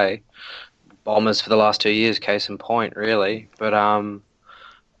all the way. Bombers for the last 2 years, case in point, really. But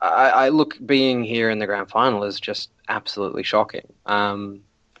I look, being here in the grand final is just absolutely shocking.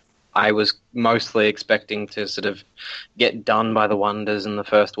 I was mostly expecting to sort of get done by the Wonders in the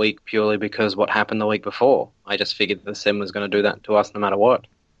first week purely because what happened the week before. I just figured the Sim was going to do that to us no matter what.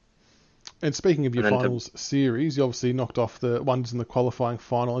 And speaking of your finals series, you obviously knocked off the Wonders in the qualifying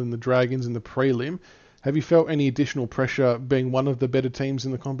final and the Dragons in the prelim. Have you felt any additional pressure being one of the better teams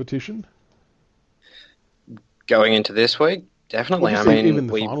in the competition? Going into this week? Definitely. I mean, even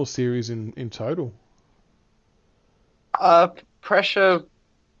the final series in total. Pressure...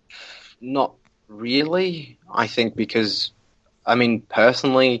 Not really, I think, because, I mean,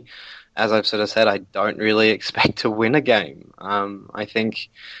 personally, as I've sort of said, I don't really expect to win a game. I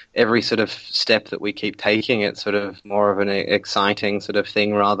think every sort of step that we keep taking, it's sort of more of an exciting sort of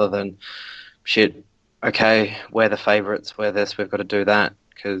thing rather than, shit, okay, we're the favourites, we're this, we've got to do that.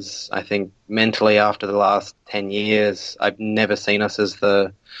 Because I think mentally after the last 10 years, I've never seen us as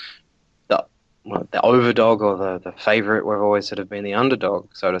the overdog or the favourite. We've always sort of been the underdog,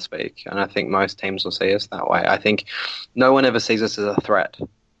 so to speak. And I think most teams will see us that way. I think no one ever sees us as a threat,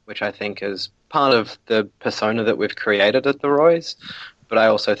 which I think is part of the persona that we've created at the Roys. But I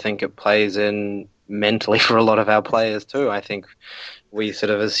also think it plays in mentally for a lot of our players too. I think we sort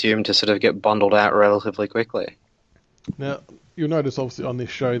of assume to sort of get bundled out relatively quickly. Now, you'll notice obviously on this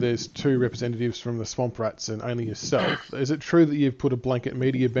show there's 2 representatives from the Swamp Rats and only yourself. Is it true that you've put a blanket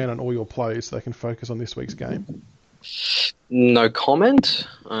media ban on all your players so they can focus on this week's game? No comment.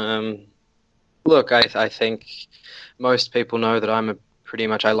 Look, I think most people know that I'm a pretty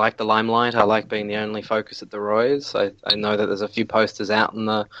much I like the limelight. I like being the only focus at the Royals. I know that there's a few posters out in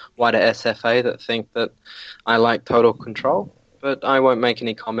the wider SFA that think that I like total control, but I won't make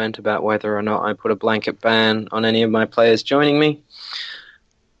any comment about whether or not I put a blanket ban on any of my players joining me.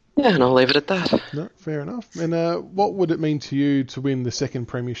 Yeah, and I'll leave it at that. No, fair enough. And what would it mean to you to win the second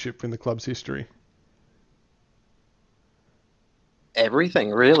premiership in the club's history?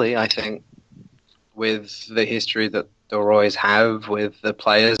 Everything, really, I think, with the history that the Royals have, with the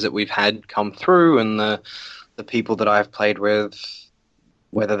players that we've had come through and the people that I've played with,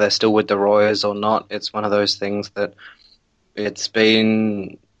 whether they're still with the Royals or not, it's one of those things that it's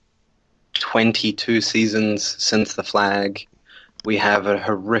been 22 seasons since the flag. We have a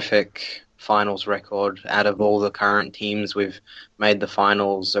horrific finals record. Out of all the current teams, we've made the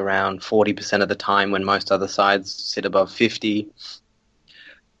finals around 40% of the time when most other sides sit above 50.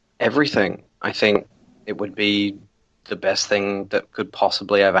 Everything. I think it would be the best thing that could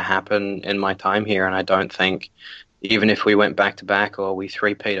possibly ever happen in my time here, and I don't think, even if we went back-to-back or we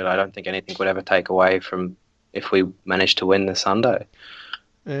three-peated, I don't think anything would ever take away from if we managed to win this Sunday.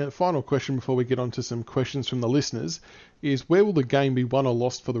 Final question before we get on to some questions from the listeners is, where will the game be won or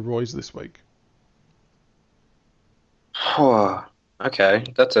lost for the Royals this week? Okay,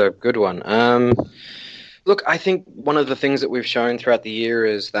 that's a good one. Look, I think one of the things that we've shown throughout the year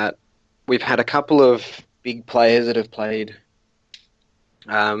is that we've had a couple of big players that have played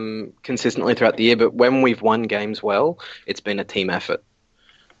consistently throughout the year, but when we've won games well, it's been a team effort.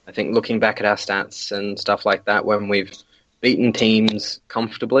 I think looking back at our stats and stuff like that, when we've beaten teams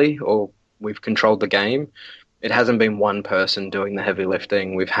comfortably or we've controlled the game, it hasn't been one person doing the heavy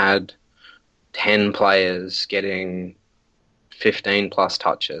lifting. We've had 10 players getting 15 plus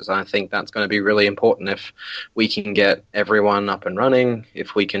touches. I think that's going to be really important if we can get everyone up and running,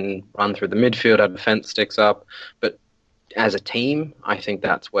 if we can run through the midfield, our defense sticks up. But as a team, I think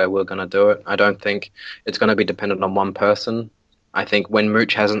that's where we're going to do it. I don't think it's going to be dependent on one person. I think when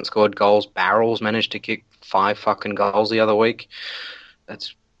Mooch hasn't scored goals, Barrels managed to kick 5 fucking goals the other week.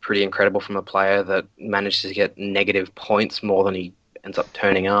 That's pretty incredible from a player that managed to get negative points more than he ends up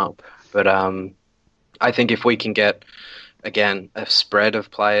turning up. But I think if we can get, again, a spread of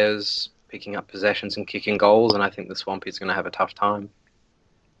players picking up possessions and kicking goals, and I think the Swampies going to have a tough time.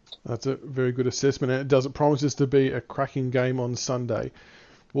 That's a very good assessment, and it promises to be a cracking game on Sunday.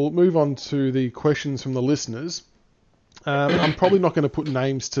 We'll move on to the questions from the listeners. I'm probably not going to put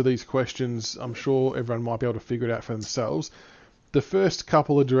names to these questions. I'm sure everyone might be able to figure it out for themselves. The first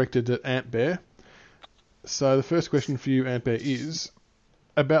couple are directed at Ant Bear. So the first question for you, Ant Bear, is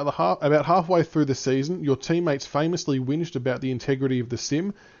about halfway through the season, your teammates famously whinged about the integrity of the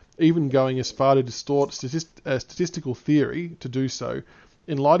sim, even going as far to distort statistical theory to do so.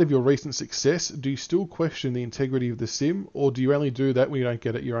 In light of your recent success, do you still question the integrity of the sim, or do you only do that when you don't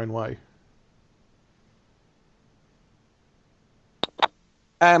get it your own way?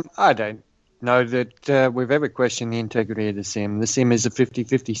 I don't know that we've ever questioned the integrity of the sim. The sim is a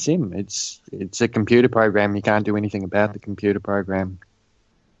 50-50 sim. It's a computer program. You can't do anything about the computer program.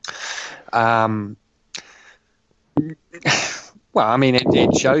 Well, I mean,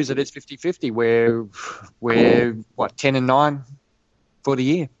 it shows that it's 50-50. We're 10-9 for the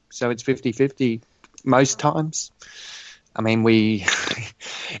year, so it's 50-50 most times. I mean,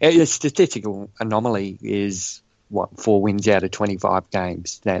 a statistical anomaly is 4 wins out of 25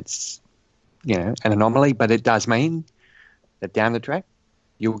 games. That's, an anomaly, but it does mean that down the track,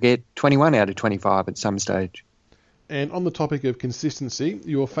 you'll get 21 out of 25 at some stage. And on the topic of consistency,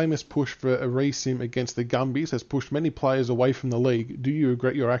 your famous push for a resim against the Gumbies has pushed many players away from the league. Do you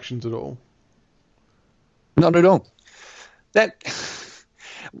regret your actions at all? Not at all.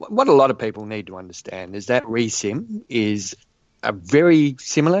 What a lot of people need to understand is that resim is a very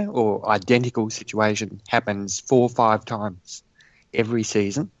similar or identical situation happens 4 or 5 times every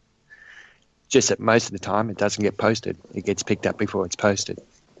season. Just that most of the time it doesn't get posted. It gets picked up before it's posted.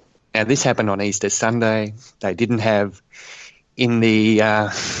 Now, this happened on Easter Sunday. They didn't have in the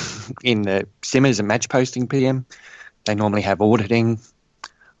Simmers and match posting PM. They normally have auditing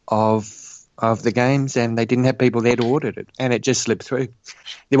of the games, and they didn't have people there to audit it, and it just slipped through.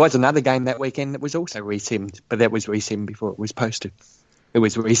 There was another game that weekend that was also resimmed, but that was resimmed before it was posted. It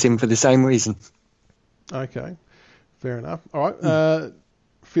was resimmed for the same reason. Okay, fair enough. All right,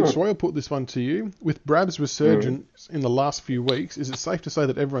 Fitzroy, I'll put this one to you. With Brab's resurgence in the last few weeks, is it safe to say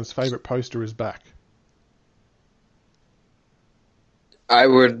that everyone's favourite poster is back? I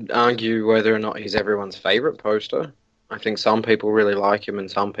would argue whether or not he's everyone's favourite poster. I think some people really like him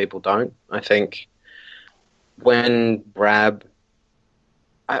and some people don't. I think when Brab...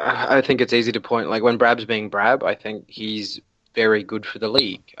 I think it's easy to point... Like, when Brab's being Brab, I think he's very good for the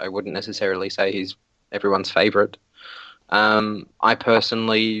league. I wouldn't necessarily say he's everyone's favourite. I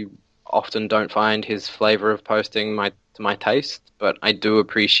personally often don't find his flavour of posting to my taste, but I do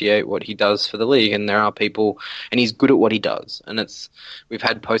appreciate what he does for the league, and there are people, and he's good at what he does. And we've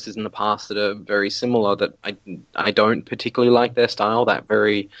had posters in the past that are very similar that I don't particularly like their style, that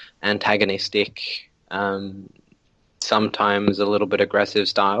very antagonistic, sometimes a little bit aggressive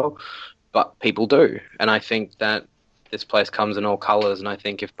style, but people do. And I think that this place comes in all colours, and I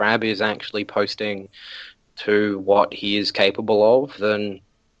think if Brab is actually posting to what he is capable of, then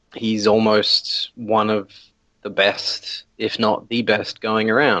he's almost one of the best, if not the best, going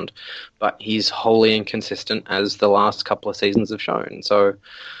around. But he's wholly inconsistent, as the last couple of seasons have shown. So,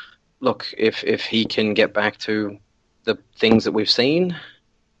 look, if he can get back to the things that we've seen,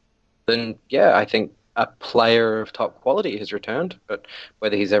 then, yeah, I think a player of top quality has returned. But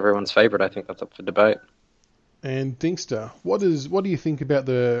whether he's everyone's favourite, I think that's up for debate. And Dinkster, what do you think about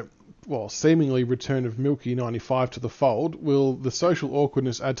the seemingly return of Milky 95 to the fold? Will the social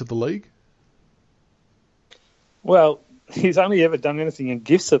awkwardness add to the league? Well, he's only ever done anything in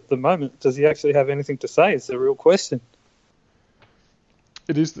GIFs at the moment. Does he actually have anything to say? It's the real question.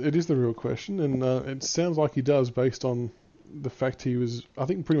 It is the real question, and it sounds like he does, based on the fact he was, I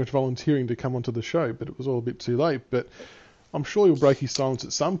think, pretty much volunteering to come onto the show, but it was all a bit too late. But I'm sure he'll break his silence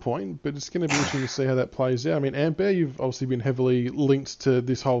at some point, but it's going to be interesting to see how that plays out. I mean, Ampere, you've obviously been heavily linked to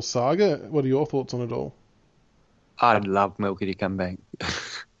this whole saga. What are your thoughts on it all? I'd love Milky to come back.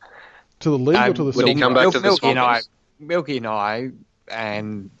 To the league or to the Would he come back to the Swampies? Milky and I,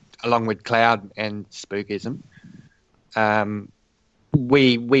 and along with Cloud and Spookism,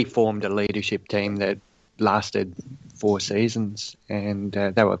 we formed a leadership team that lasted 4 seasons, and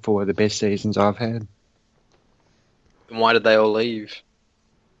they were 4 of the best seasons I've had. And why did they all leave?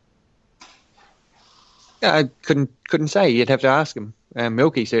 I couldn't say. You'd have to ask him.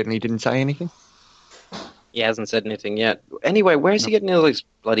 Milky certainly didn't say anything. He hasn't said anything yet. Anyway, where's he getting all these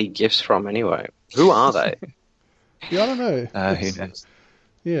bloody gifts from anyway? Who are they? Yeah, I don't know. Who knows?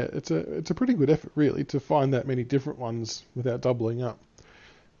 Yeah, it's a pretty good effort, really, to find that many different ones without doubling up.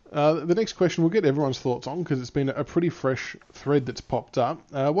 The next question we'll get everyone's thoughts on, because it's been a pretty fresh thread that's popped up.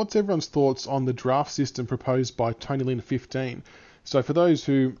 What's everyone's thoughts on the draft system proposed by Tony Lynn 15? So for those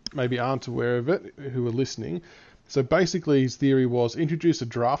who maybe aren't aware of it, who are listening, so basically his theory was introduce a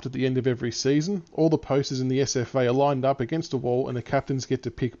draft at the end of every season. All the posters in the SFA are lined up against a wall, and the captains get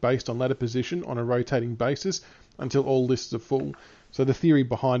to pick based on ladder position on a rotating basis until all lists are full. So the theory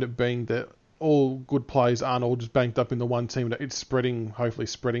behind it being that all good players aren't all just banked up in the one team, that it's hopefully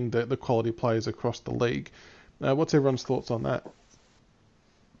spreading the quality players across the league. What's everyone's thoughts on that?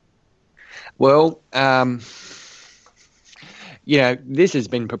 Well, this has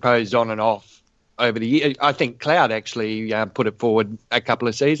been proposed on and off over the year. I think Cloud actually put it forward a couple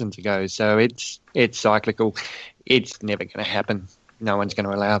of seasons ago, so it's cyclical. It's never going to happen. No one's going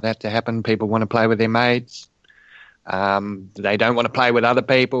to allow that to happen. People want to play with their mates. They don't want to play with other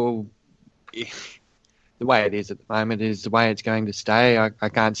people. The way it is at the moment is the way it's going to stay. I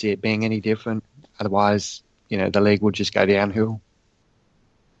can't see it being any different. Otherwise, the league will just go downhill.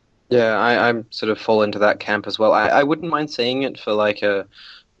 Yeah, I sort of fall into that camp as well. I wouldn't mind seeing it for like a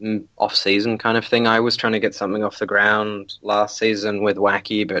off-season kind of thing. I was trying to get something off the ground last season with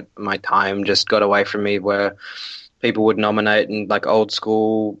Wacky, but my time just got away from me, where people would nominate and like old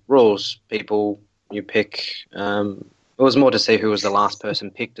school rules. You pick. It was more to see who was the last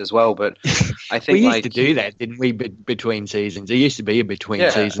person picked as well, but I think we used to do that, didn't we? Between seasons, there used to be a between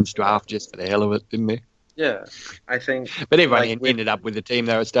seasons draft just for the hell of it, didn't there? Yeah, I think. But everyone ended up with the team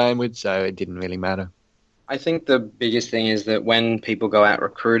they were staying with, so it didn't really matter. I think the biggest thing is that when people go out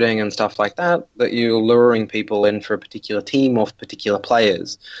recruiting and stuff like that, that you're luring people in for a particular team or for particular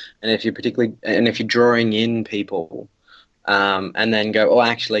players, and if you're drawing in people, and then go, oh,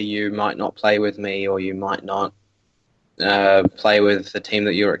 actually, you might not play with me, or you might not play with the team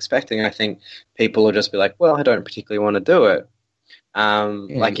that you're expecting, I think people will just be like, well, I don't particularly want to do it.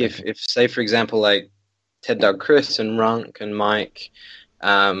 If say, for example, like Ted, Doug, Chris, and Runk and Mike,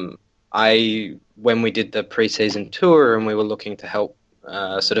 when we did the pre-season tour and we were looking to help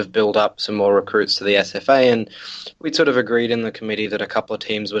sort of build up some more recruits to the SFA, and we'd sort of agreed in the committee that a couple of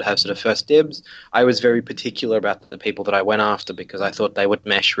teams would have sort of first dibs. I was very particular about the people that I went after because I thought they would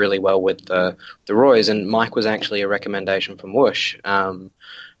mesh really well with the Roys, and Mike was actually a recommendation from Whoosh.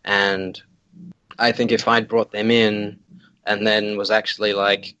 And I think if I'd brought them in and then was actually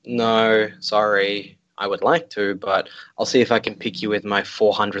like, no, sorry, I would like to, but I'll see if I can pick you with my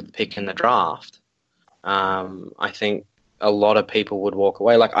 400th pick in the draft, I think a lot of people would walk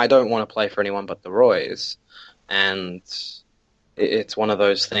away. Like, I don't want to play for anyone but the Roys, and it's one of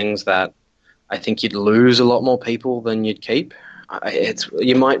those things that I think you'd lose a lot more people than you'd keep.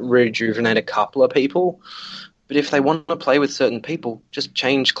 You might rejuvenate a couple of people, but if they want to play with certain people, just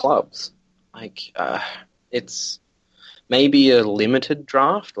change clubs. It's maybe a limited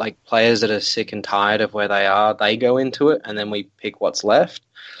draft, like players that are sick and tired of where they are, they go into it, and then we pick what's left.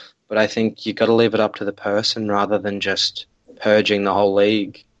 But I think you've got to leave it up to the person rather than just purging the whole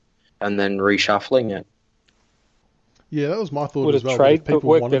league and then reshuffling it. Yeah, that was my thought Would as a well. trade If people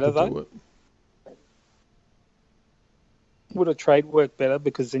work wanted better, to do though? it. Would a trade work better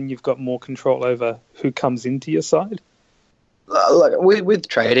because then you've got more control over who comes into your side? Look, with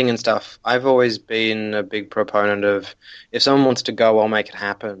trading and stuff, I've always been a big proponent of if someone wants to go, I'll make it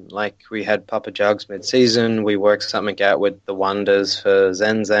happen. Like we had Papa Jugs mid-season, we worked something out with the Wonders for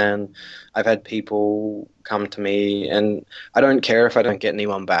Zen. I've had people come to me, and I don't care if I don't get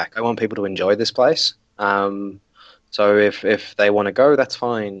anyone back. I want people to enjoy this place. So if they want to go, that's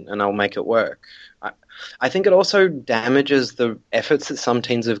fine, and I'll make it work. I think it also damages the efforts that some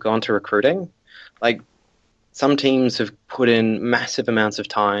teams have gone to recruiting. Like, some teams have put in massive amounts of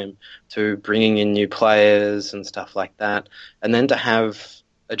time to bringing in new players and stuff like that. And then to have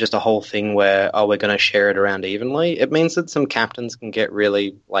just a whole thing where, we're going to share it around evenly, it means that some captains can get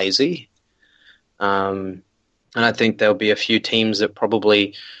really lazy. And I think there'll be a few teams that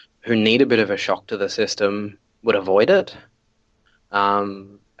probably, who need a bit of a shock to the system, would avoid it.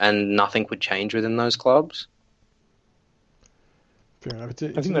 And nothing would change within those clubs. Fair enough. I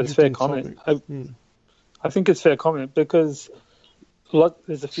think that's a fair comment. I think it's fair comment because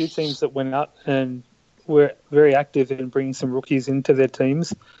there's a few teams that went out and were very active in bringing some rookies into their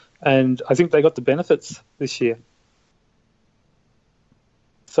teams, and I think they got the benefits this year.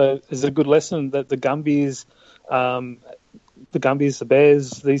 So it's a good lesson that the Gumbies, the Bears,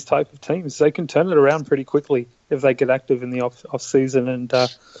 these type of teams, they can turn it around pretty quickly if they get active in the off season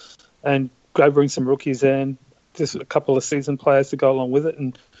and go bring some rookies in, just a couple of seasoned players to go along with it,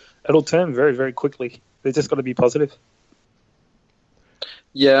 and it'll turn very, very quickly. They've just got to be positive.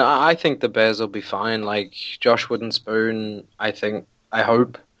 Yeah, I think the Bears will be fine. Like Josh Woodenspoon, I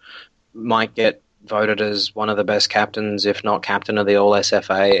hope, might get voted as one of the best captains, if not captain of the All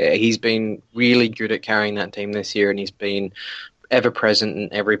SFA. He's been really good at carrying that team this year, and he's been ever present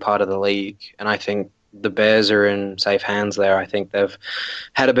in every part of the league. And I think the Bears are in safe hands there. I think they've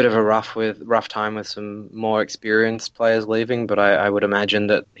had a bit of a rough time with some more experienced players leaving, but I would imagine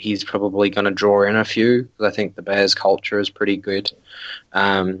that he's probably going to draw in a few, because I think the Bears culture is pretty good.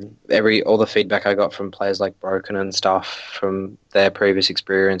 All the feedback I got from players like Broken and stuff from their previous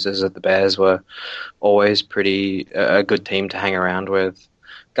experiences that the Bears were always a good team to hang around with.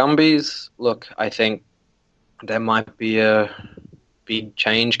 Gumbies, look, I think there might be a big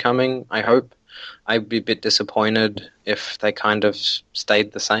change coming, I hope. I'd be a bit disappointed if they kind of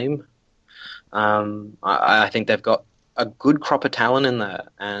stayed the same. I think they've got a good crop of talent in there,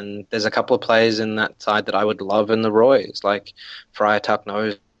 and there's a couple of players in that side that I would love in the Royals. Like Friar Tuck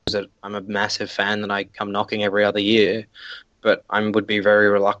knows that I'm a massive fan, that I come knocking every other year, but I would be very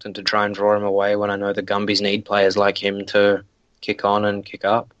reluctant to try and draw him away when I know the Gumbies need players like him to kick on and kick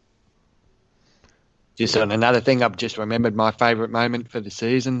up. Just on another thing, I've just remembered my favourite moment for the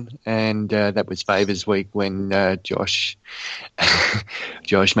season, and that was Favours week when Josh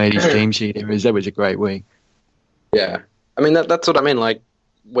made his team sheet. That was a great week. Yeah. I mean, that's what I mean. Like,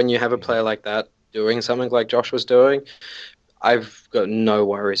 when you have a player like that doing something like Josh was doing, I've got no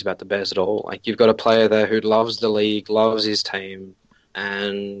worries about the Bears at all. Like, you've got a player there who loves the league, loves his team,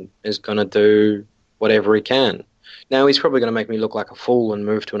 and is going to do whatever he can. Now, he's probably going to make me look like a fool and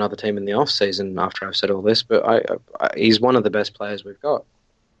move to another team in the off-season after I've said all this, but he's one of the best players we've got.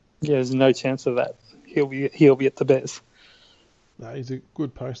 Yeah, there's no chance of that. He'll be at the Bears. No, he's a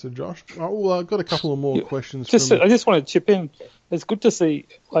good poster, Josh. I've got a couple of more questions. I just want to chip in. It's good to see,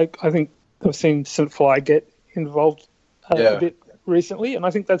 I think I've seen St. Fly get involved a bit recently, and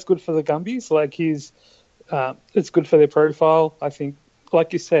I think that's good for the Gumbies. It's good for their profile. I think,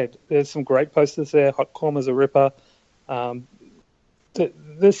 like you said, there's some great posters there. Hot Corner's a ripper.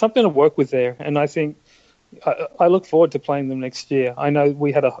 There's something to work with there, and I think I look forward to playing them next year. I know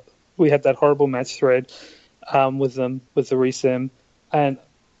we had that horrible match thread with them, with the resem, and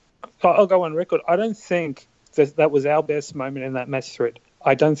I'll go on record. I don't think that was our best moment in that match thread.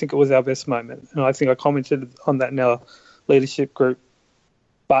 I don't think it was our best moment, and I think I commented on that in our leadership group,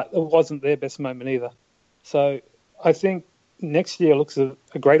 but it wasn't their best moment either. So I think next year looks a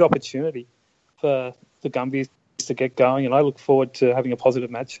great opportunity for the Gumbies to get going, and I look forward to having a positive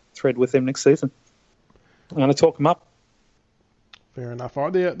match thread with them next season. I'm going to talk them up. Fair enough. All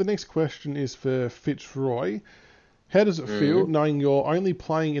right, the next question is for Fitzroy. How does it feel knowing you're only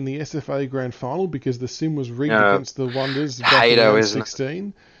playing in the SFA Grand Final because the sim was rigged against the Wonders back in round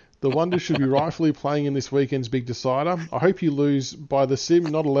 16? The Wonders should be rightfully playing in this weekend's big decider. I hope you lose by the sim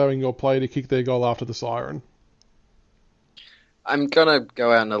not allowing your player to kick their goal after the siren. I'm going to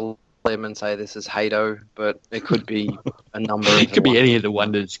go out on a limb and say this is Hato, but it could be a number of It could be any of the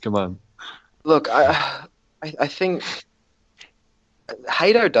Wonders, come on. Look, I think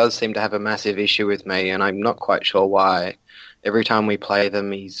Hato does seem to have a massive issue with me, and I'm not quite sure why. Every time we play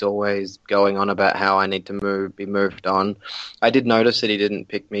them, he's always going on about how I need to be moved on. I did notice that he didn't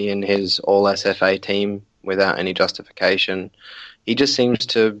pick me in his all-SFA team without any justification. He just seems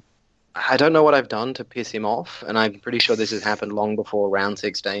to... I don't know what I've done to piss him off, and I'm pretty sure this has happened long before round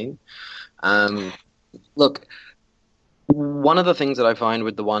 16. Look, one of the things that I find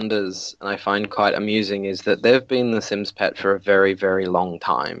with the Wonders, and I find quite amusing, is that they've been the Sims pet for a very, very long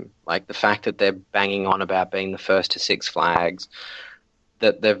time. Like the fact that they're banging on about being the first to 6 flags,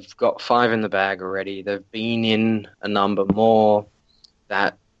 that they've got 5 in the bag already, they've been in a number more,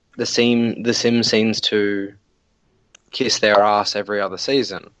 that the Sim seems to kiss their ass every other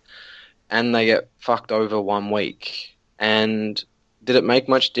season. And they get fucked over 1 week. And did it make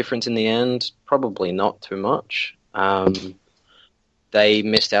much difference in the end? Probably not too much. They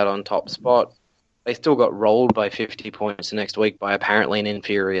missed out on top spot. They still got rolled by 50 points the next week by apparently an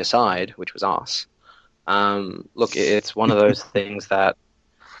inferior side, which was us. Look, it's one of those things that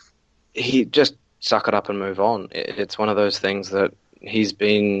he just suck it up and move on. It's one of those things that he's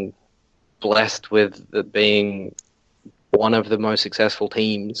been blessed with being one of the most successful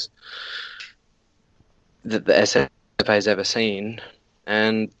teams that the SFA has ever seen,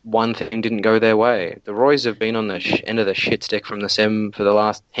 and one thing didn't go their way. The Roys have been on the end of the shit stick from the Sim for the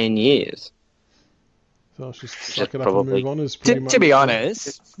last 10 years. So it's just suck it up and move on. Is pretty much... To be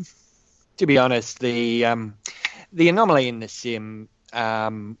honest, the anomaly in the Sim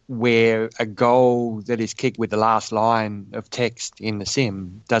where a goal that is kicked with the last line of text in the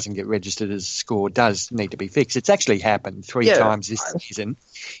Sim doesn't get registered as a score does need to be fixed. It's actually happened 3 times this season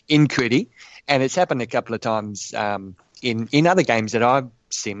in Critty, and it's happened a couple of times in other games that I've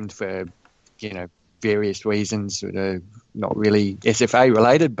simmed for, various reasons that are not really SFA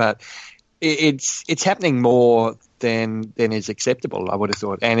related, but it's happening more than is acceptable, I would have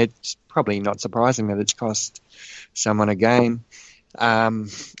thought, and it's probably not surprising that it's cost someone a game.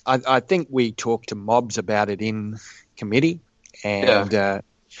 I think we talked to Mobs about it in committee, and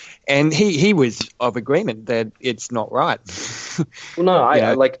he was of agreement that it's not right. Well, no,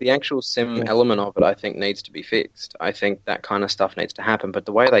 I like the actual Sim element of it. I think needs to be fixed. I think that kind of stuff needs to happen. But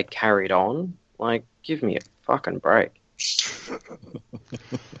the way they carried on, like, give me a fucking break.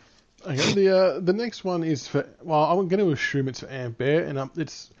 Okay, the next one is for. Well, I'm going to assume it's for Ant Bear, and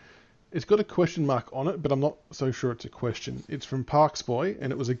It's got a question mark on it, but I'm not so sure it's a question. It's from Parks Boy,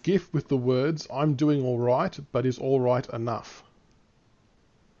 and it was a GIF with the words, "I'm doing all right, but is all right enough?"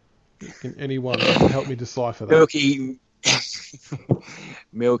 Can anyone help me decipher that?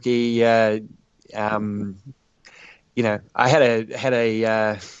 Milky, I had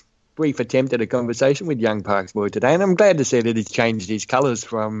a brief attempt at a conversation with young Parks Boy today, and I'm glad to see that he's changed his colours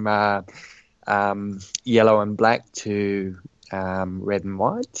from yellow and black to red and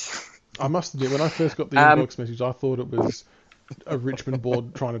white. I must admit, when I first got the inbox message, I thought it was a Richmond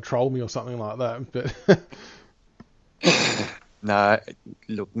board trying to troll me or something like that. But no,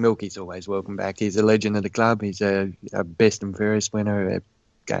 look, Milky's always welcome back. He's a legend of the club. He's a best and fairest winner,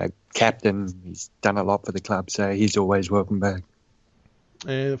 a captain. He's done a lot for the club, so he's always welcome back.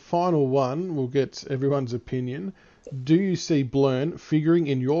 And the final one, we'll get everyone's opinion. Do you see Blurn figuring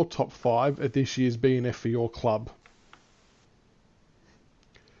in your top 5 at this year's BNF for your club?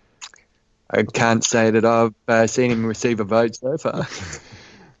 I can't say that I've seen him receive a vote so far.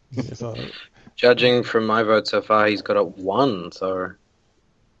 Judging from my vote so far, he's got a 1. So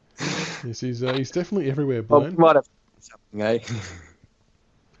yes, he's definitely everywhere. Blurn. Might have something, eh?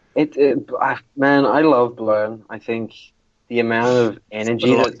 Man, I love Blurn. I think the amount of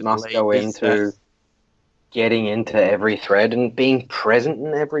energy that must go into getting into every thread and being present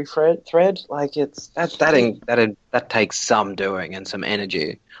in every thread, like that takes some doing and some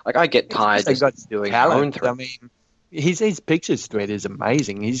energy. Like, I get tired just doing my own thread. I mean, his pictures thread is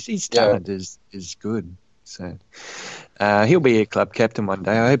amazing. His talent is good. So he'll be a club captain one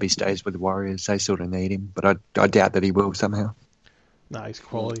day. I hope he stays with the Warriors. They sort of need him, but I doubt that he will somehow. No, he's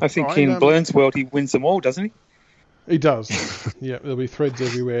quality. I think in Blurn's world he wins them all, doesn't he? He does. Yeah, there'll be threads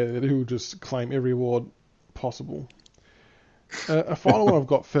everywhere that he'll just claim every award possible. A final one I've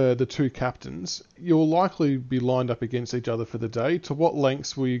got for the two captains. You'll likely be lined up against each other for the day. To what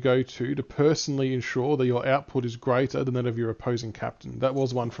lengths will you go to personally ensure that your output is greater than that of your opposing captain? That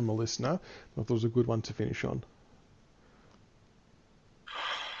was one from a listener. I thought it was a good one to finish on.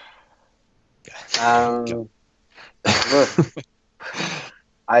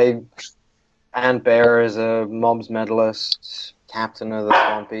 Look, Ant Bear is a mobs medalist, captain of the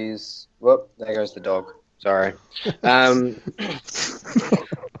Swampies. Whoop, there goes the dog. Sorry.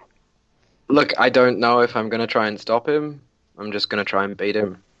 Look, I don't know if I'm going to try and stop him. I'm just going to try and beat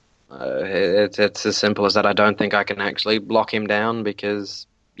him. It's as simple as that. I don't think I can actually lock him down because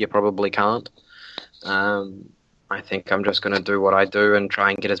you probably can't. I think I'm just going to do what I do and try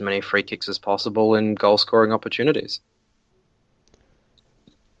and get as many free kicks as possible and goal-scoring opportunities.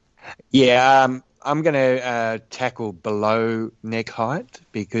 Yeah, I'm going to tackle below neck height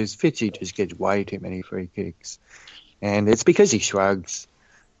because Fitzy just gets way too many free kicks. And it's because he shrugs.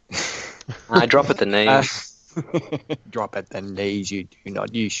 I drop at the knees. Drop at the knees, you do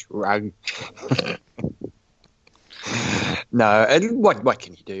not. You shrug. No, and what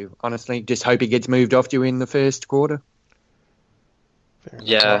can you do, honestly? Just hope he gets moved off you in the first quarter?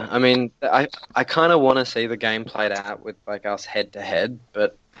 Yeah, I mean, I kind of want to see the game played out with like us head-to-head,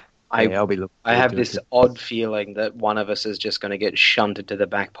 but I have this odd feeling that one of us is just going to get shunted to the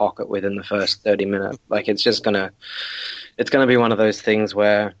back pocket within the first 30 minutes. Like it's going to be one of those things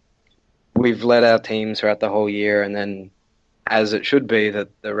where we've led our team throughout the whole year, and then, as it should be, that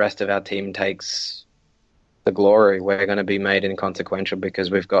the rest of our team takes the glory. We're going to be made inconsequential because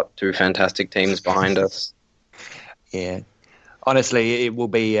we've got two fantastic teams behind us. Yeah, honestly, it will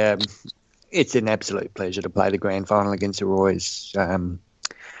be. It's an absolute pleasure to play the grand final against the Royals. I've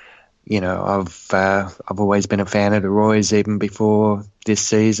always been a fan of the Royals even before this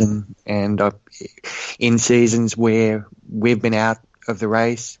season, and in seasons where we've been out of the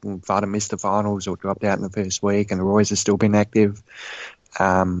race, we've either missed the finals or dropped out in the first week, and the Royals have still been active.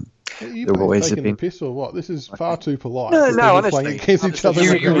 You both taking the piss or what? This is far too polite. No, honestly. Playing against each other.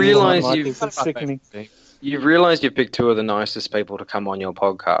 You realise you've realised you've picked two of the nicest people to come on your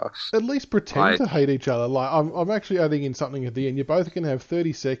podcast. At least pretend to hate each other. Like I'm actually adding in something at the end. You're both going to have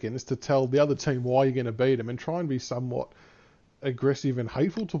 30 seconds to tell the other team why you're going to beat them and try and be somewhat aggressive and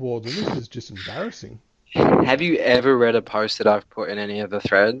hateful towards them. This is just embarrassing. Have you ever read a post that I've put in any of the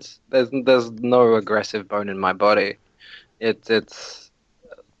threads? There's no aggressive bone in my body.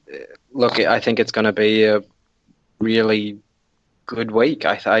 Look, I think it's going to be a really good week.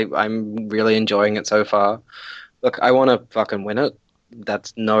 I'm really enjoying it so far. Look, I want to fucking win it.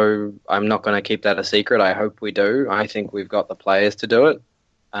 I'm not going to keep that a secret. I hope we do. I think we've got the players to do it.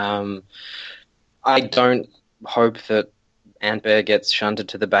 I don't hope that Ant Bear gets shunted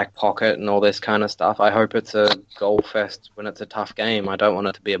to the back pocket and all this kind of stuff. I hope it's a goal fest when it's a tough game. I don't want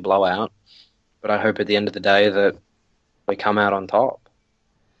it to be a blowout. But I hope at the end of the day that we come out on top.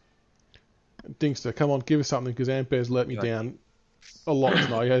 Dingster, come on, give us something, because Ant Bear's let me down a lot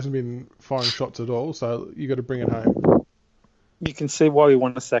tonight. He hasn't been firing shots at all, so you got to bring it home. You can see why we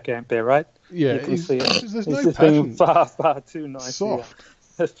want to sack Ant Bear, right? Yeah, you can see it. There's he's no just passion. being far too nice. Soft.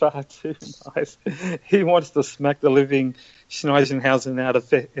 Here. Far too nice. He wants to smack the living Schneisenhausen out of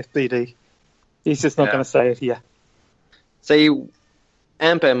FBD. He's just not going to say it here. See,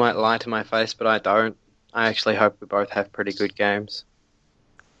 Ant Bear might lie to my face, but I don't. I actually hope we both have pretty good games.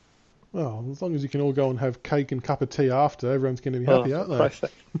 Well, as long as you can all go and have cake and cup of tea after, everyone's going to be happy, aren't they?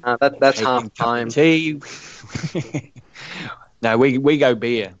 That's half time. Tea. No, we go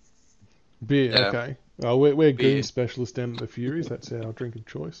beer. Beer, Yeah. okay. Well, we're Beer. goon specialists down at the Furies. That's our drink of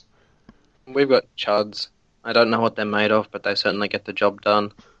choice. We've got chuds. I don't know what they're made of, but they certainly get the job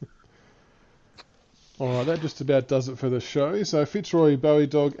done. All right, that just about does it for the show. So Fitzroy, Bowie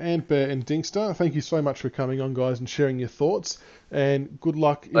Dog, Ant Bear and Dingster, thank you so much for coming on, guys, and sharing your thoughts. And good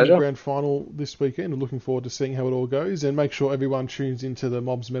luck in the grand final this weekend. I'm looking forward to seeing how it all goes. And make sure everyone tunes into the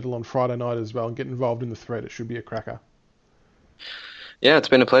Mobs Medal on Friday night as well and get involved in the thread. It should be a cracker. Yeah, it's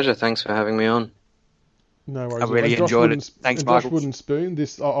been a pleasure. Thanks for having me on. No worries. I really enjoyed it. Thanks, Josh Michael. Wooden Spoon,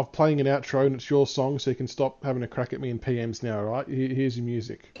 I'm playing an outro and it's your song, so you can stop having a crack at me in PMs now, all right? Here's your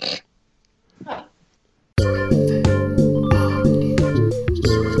music.